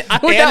insult? compliment. I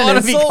would And not an want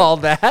to be insult?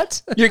 called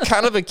that. you're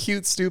kind of a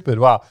cute stupid.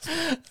 Wow.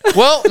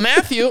 Well,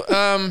 Matthew,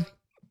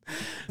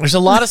 there's a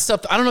lot of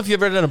stuff. I don't know if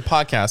you've ever done a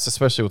podcast,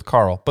 especially with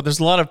Carl, but there's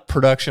a lot of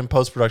production,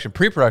 post-production,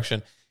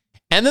 pre-production.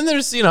 And then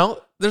there's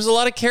a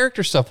lot of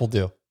character stuff we'll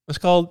do. It's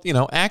called,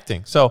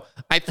 acting. So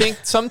I think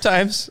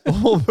sometimes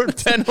we'll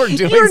pretend we're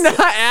doing. You're not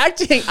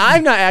acting.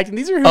 I'm not acting.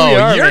 These are who we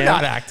are. You're man.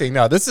 not acting.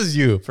 No, this is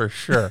you for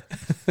sure.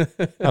 I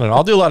don't know.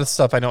 I'll do a lot of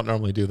stuff I don't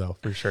normally do though,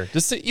 for sure.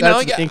 Just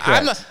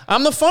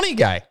I'm the funny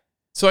guy.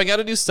 So I got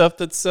to do stuff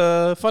that's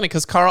funny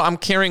because I'm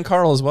carrying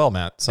Carl as well,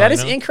 Matt. So, that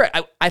is incorrect.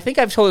 I think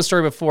I've told the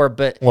story before,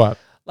 but what?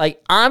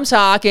 Like I'm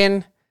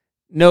talking,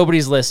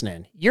 nobody's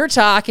listening. You're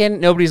talking,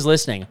 nobody's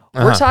listening.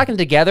 We're talking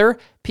together.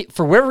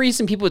 For whatever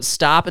reason, people would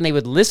stop and they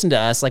would listen to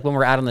us, like when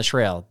we're out on the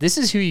trail. This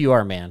is who you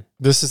are, man.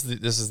 This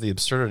is the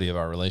absurdity of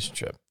our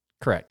relationship.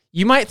 Correct.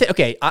 You might think,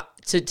 okay,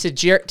 to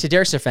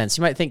Derek's defense,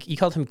 you might think you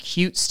called him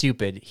cute,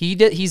 stupid.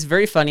 He's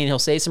very funny and he'll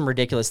say some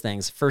ridiculous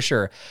things for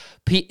sure.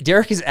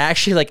 Derek is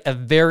actually like a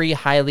very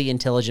highly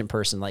intelligent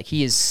person. Like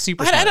he is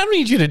super smart. I don't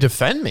need you to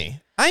defend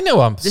me. I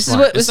know I'm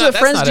smart. This is what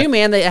friends do,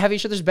 man. They have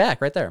each other's back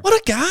right there. What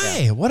a guy.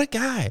 Yeah. What a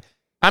guy.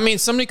 I mean,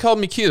 somebody called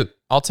me cute.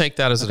 I'll take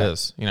that as it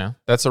is.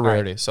 That's a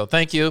rarity. Right. So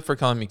thank you for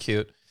calling me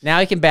cute. Now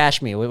you can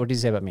bash me. What did you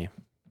say about me?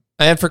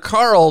 And for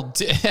Carl,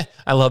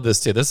 I love this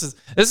too. This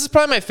is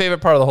probably my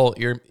favorite part of the whole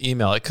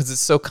email because it's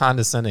so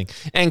condescending.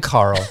 And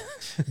Carl,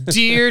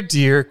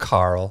 dear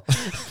Carl,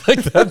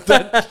 like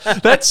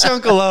that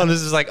chunk alone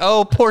is just like,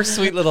 oh, poor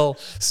sweet little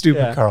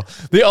stupid Carl.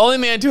 The only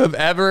man to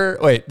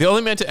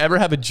ever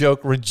have a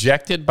joke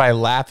rejected by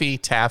Laffy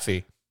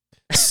Taffy.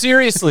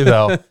 Seriously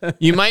though,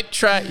 you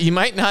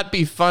might not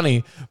be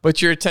funny,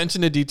 but your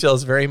attention to detail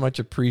is very much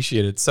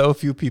appreciated. So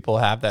few people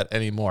have that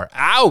anymore.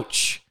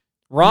 Ouch.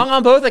 Wrong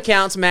on both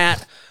accounts,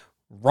 Matt.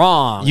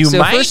 Wrong. You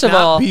might first of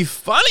all be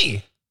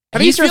funny. How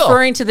do he's you feel?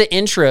 Referring to the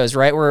intros,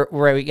 right?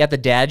 Where we got the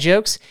dad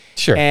jokes.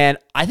 Sure. And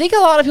I think a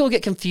lot of people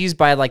get confused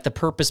by like the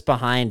purpose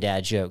behind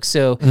dad jokes.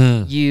 So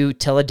you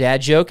tell a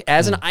dad joke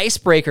as an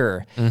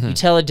icebreaker. Mm-hmm. You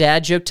tell a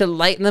dad joke to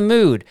lighten the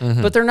mood.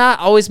 Mm-hmm. But they're not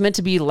always meant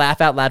to be laugh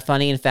out loud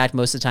funny. In fact,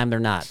 most of the time they're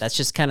not. That's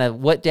just kind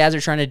of what dads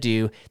are trying to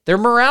do. They're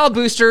morale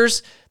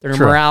boosters.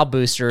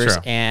 True.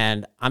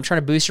 And I'm trying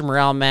to boost your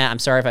morale, Matt. I'm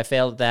sorry if I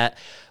failed at that.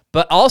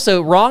 But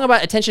also wrong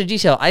about attention to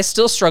detail. I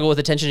still struggle with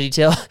attention to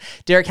detail.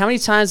 Derek, how many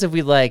times have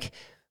we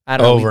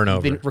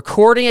we've been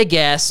recording a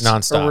guest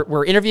nonstop? Or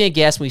we're interviewing a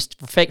guest. We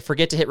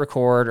forget to hit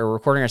record, or we're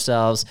recording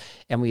ourselves,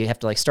 and we have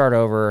to start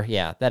over.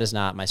 Yeah, that is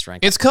not my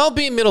strength. It's called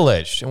being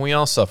middle-aged, and we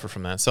all suffer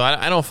from that. So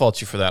I don't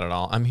fault you for that at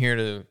all. I'm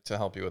here to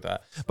help you with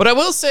that. But I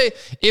will say,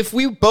 if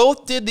we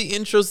both did the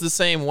intros the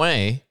same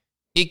way,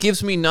 it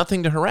gives me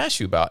nothing to harass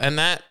you about, and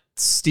that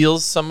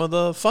steals some of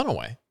the fun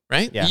away.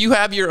 Right? Yeah. You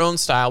have your own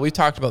style. We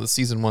talked about the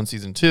season 1,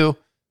 season 2,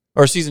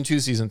 or season 2,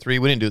 season 3.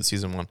 We didn't do it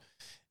season 1.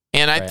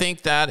 And I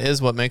think that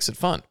is what makes it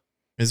fun.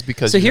 Is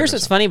because here's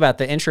what's funny about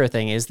the intro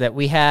thing is that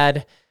we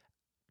had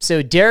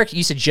Derek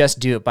used to just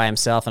do it by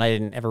himself and I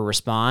didn't ever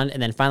respond.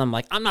 And then finally I'm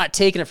like, I'm not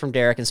taking it from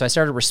Derek. And so I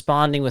started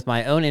responding with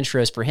my own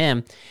intros for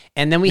him.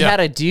 And then we had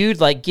a dude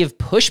give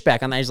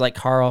pushback on that. He's like,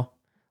 Carl,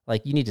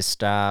 you need to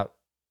stop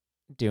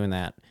doing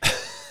that.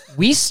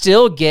 We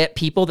still get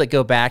people that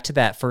go back to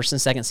that first and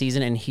second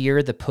season and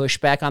hear the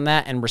pushback on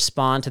that and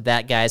respond to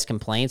that guy's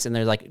complaints. And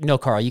they're like, no,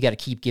 Carl, you got to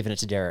keep giving it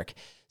to Derek.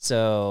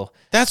 So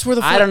that's where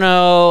I don't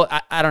know.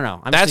 I don't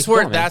know. That's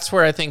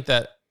where I think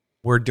that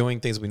we're doing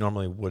things we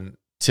normally wouldn't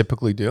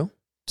typically do.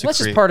 That's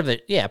just part of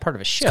it. Yeah, part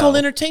of a show. It's called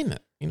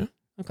entertainment,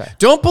 Okay.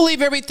 Don't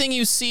believe everything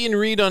you see and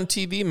read on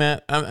TV,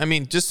 Matt. I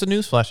mean, just a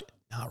newsflash.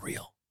 Not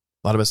real.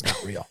 A lot of it's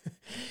not real.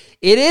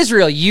 It is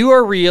real. You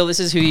are real.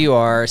 This is who you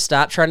are.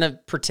 Stop trying to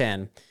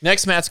pretend.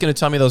 Next, Matt's going to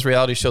tell me those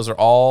reality shows are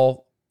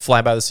all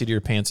fly by the seat of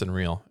your pants and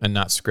real and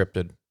not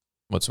scripted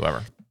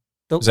whatsoever.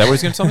 Is that what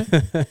he's going to tell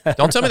me?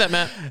 Don't tell me that,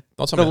 Matt.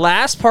 Don't tell me that. The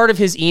last part of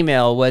his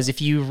email was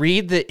if you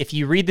read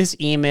this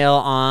email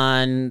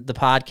on the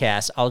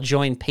podcast, I'll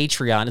join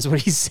Patreon, is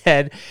what he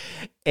said.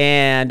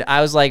 And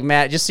I was like,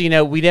 Matt, just so you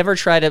know, we never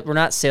try to. We're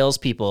not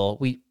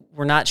salespeople.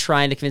 We're not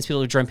trying to convince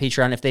people to join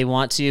Patreon. If they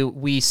want to,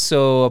 we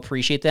so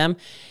appreciate them.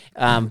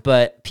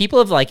 But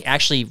people have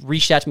actually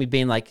reached out to me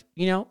being like,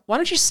 why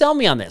don't you sell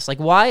me on this?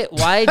 Why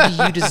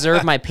do you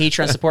deserve my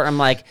Patreon support? I'm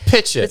like,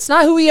 pitch it. It's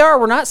not who we are.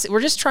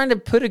 We're just trying to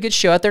put a good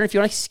show out there. And if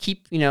you want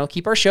to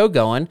keep our show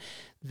going,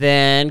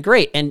 then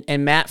great.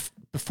 And Matt,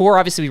 before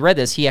obviously we read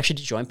this, he actually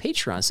joined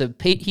Patreon. So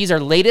he's our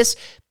latest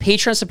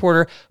Patreon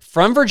supporter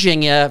from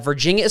Virginia.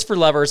 Virginia is for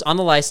lovers on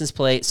the license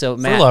plate. So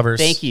Matt, for lovers.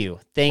 Thank you.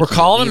 We're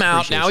calling him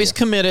out. Now he's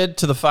committed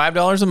to the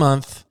 $5 a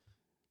month.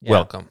 Yeah.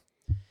 Welcome.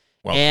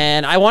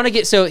 And I want to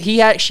get,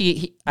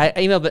 I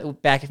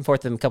emailed back and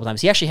forth with him a couple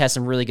times. He actually has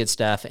some really good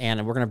stuff,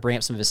 and we're going to bring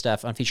up some of his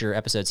stuff on future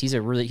episodes. He's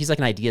like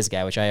an ideas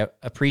guy, which I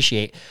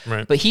appreciate.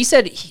 Right. But he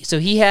said,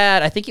 he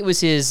had, I think it was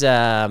his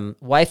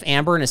wife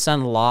Amber and his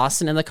son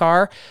Lawson in the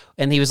car,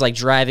 and he was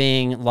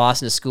driving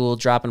Lawson to school,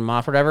 dropping him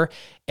off or whatever.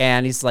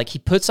 And he's like, he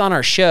puts on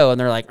our show, and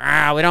they're like,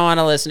 we don't want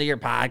to listen to your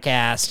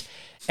podcast.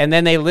 And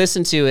then they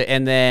listen to it,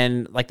 and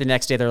then the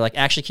next day they're like,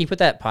 actually, can you put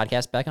that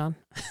podcast back on?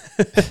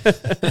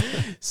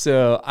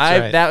 So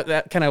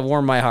that kind of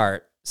warmed my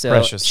heart. So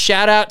Precious.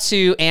 Shout out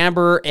to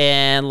Amber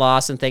and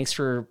Lawson. Thanks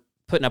for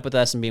putting up with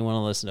us and being willing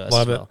to listen to us.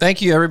 Love it.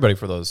 Thank you everybody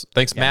for those.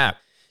 Thanks, Matt.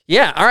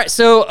 Yeah. All right.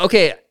 So,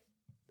 okay.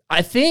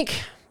 I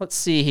think let's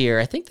see here.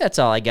 I think that's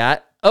all I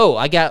got. Oh,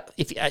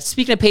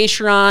 speaking of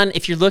Patreon,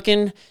 if you're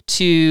looking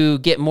to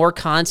get more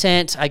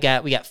content, we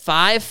got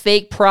 5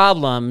 fake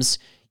problems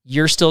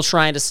you're still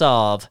trying to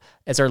solve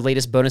as our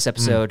latest bonus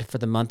episode for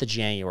the month of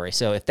January.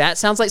 So if that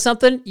sounds like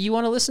something you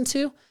want to listen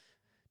to,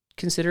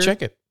 consider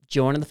Check it.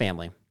 Joining the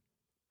family.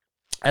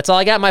 That's all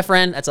I got, my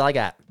friend. That's all I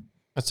got.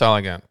 That's all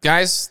I got.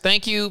 Guys,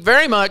 thank you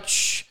very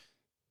much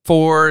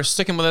for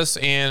sticking with us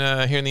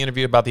and hearing the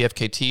interview about the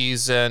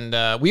FKTs.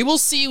 And we will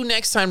see you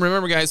next time.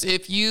 Remember, guys,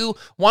 if you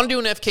want to do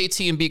an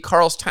FKT and beat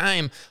Carl's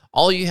time,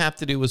 all you have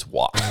to do is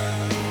walk.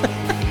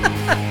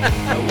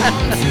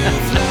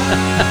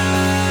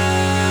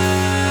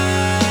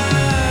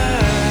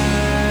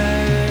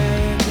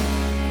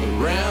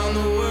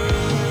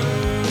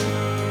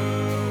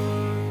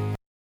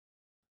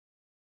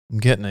 I'm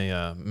getting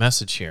a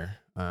message here.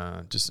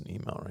 Just an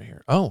email right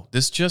here. Oh,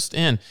 this just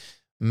in.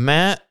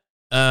 Matt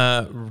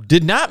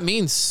did not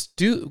mean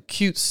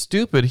cute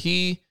stupid.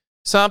 He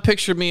saw a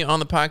picture of me on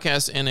the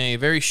podcast in a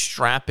very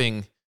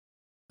strapping,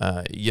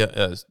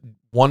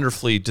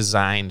 wonderfully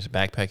designed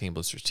Backpacking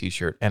Blisters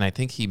t-shirt. And I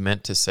think he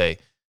meant to say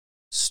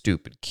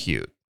stupid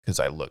cute because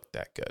I looked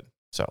that good.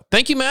 So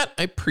thank you, Matt.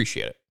 I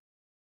appreciate it.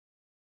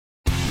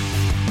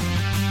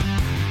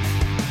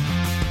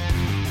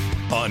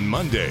 On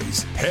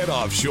Mondays, head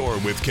offshore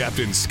with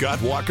Captain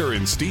Scott Walker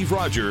and Steve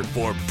Roger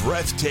for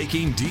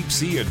breathtaking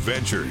deep-sea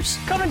adventures.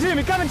 Coming to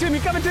me.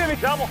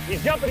 Double.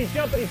 He's jumping.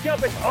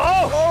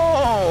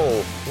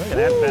 Oh! Look at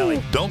that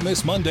belly. Don't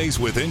miss Mondays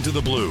with Into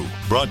the Blue.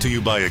 Brought to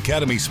you by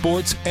Academy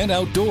Sports and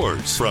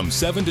Outdoors from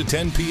 7 to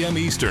 10 p.m.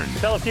 Eastern.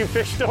 Tell a few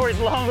fish stories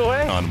along the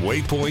way. On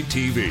Waypoint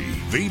TV,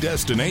 the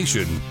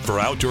destination for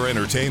outdoor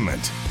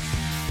entertainment.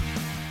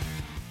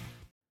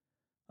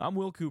 I'm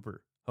Will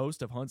Cooper,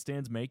 host of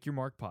HuntStand's Make Your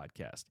Mark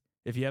podcast.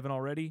 If you haven't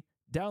already,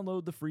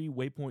 download the free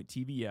Waypoint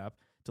TV app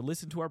to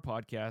listen to our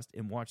podcast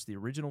and watch the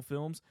original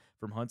films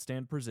from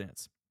HuntStand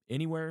Presents,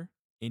 anywhere,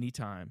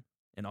 anytime,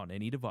 and on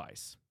any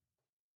device.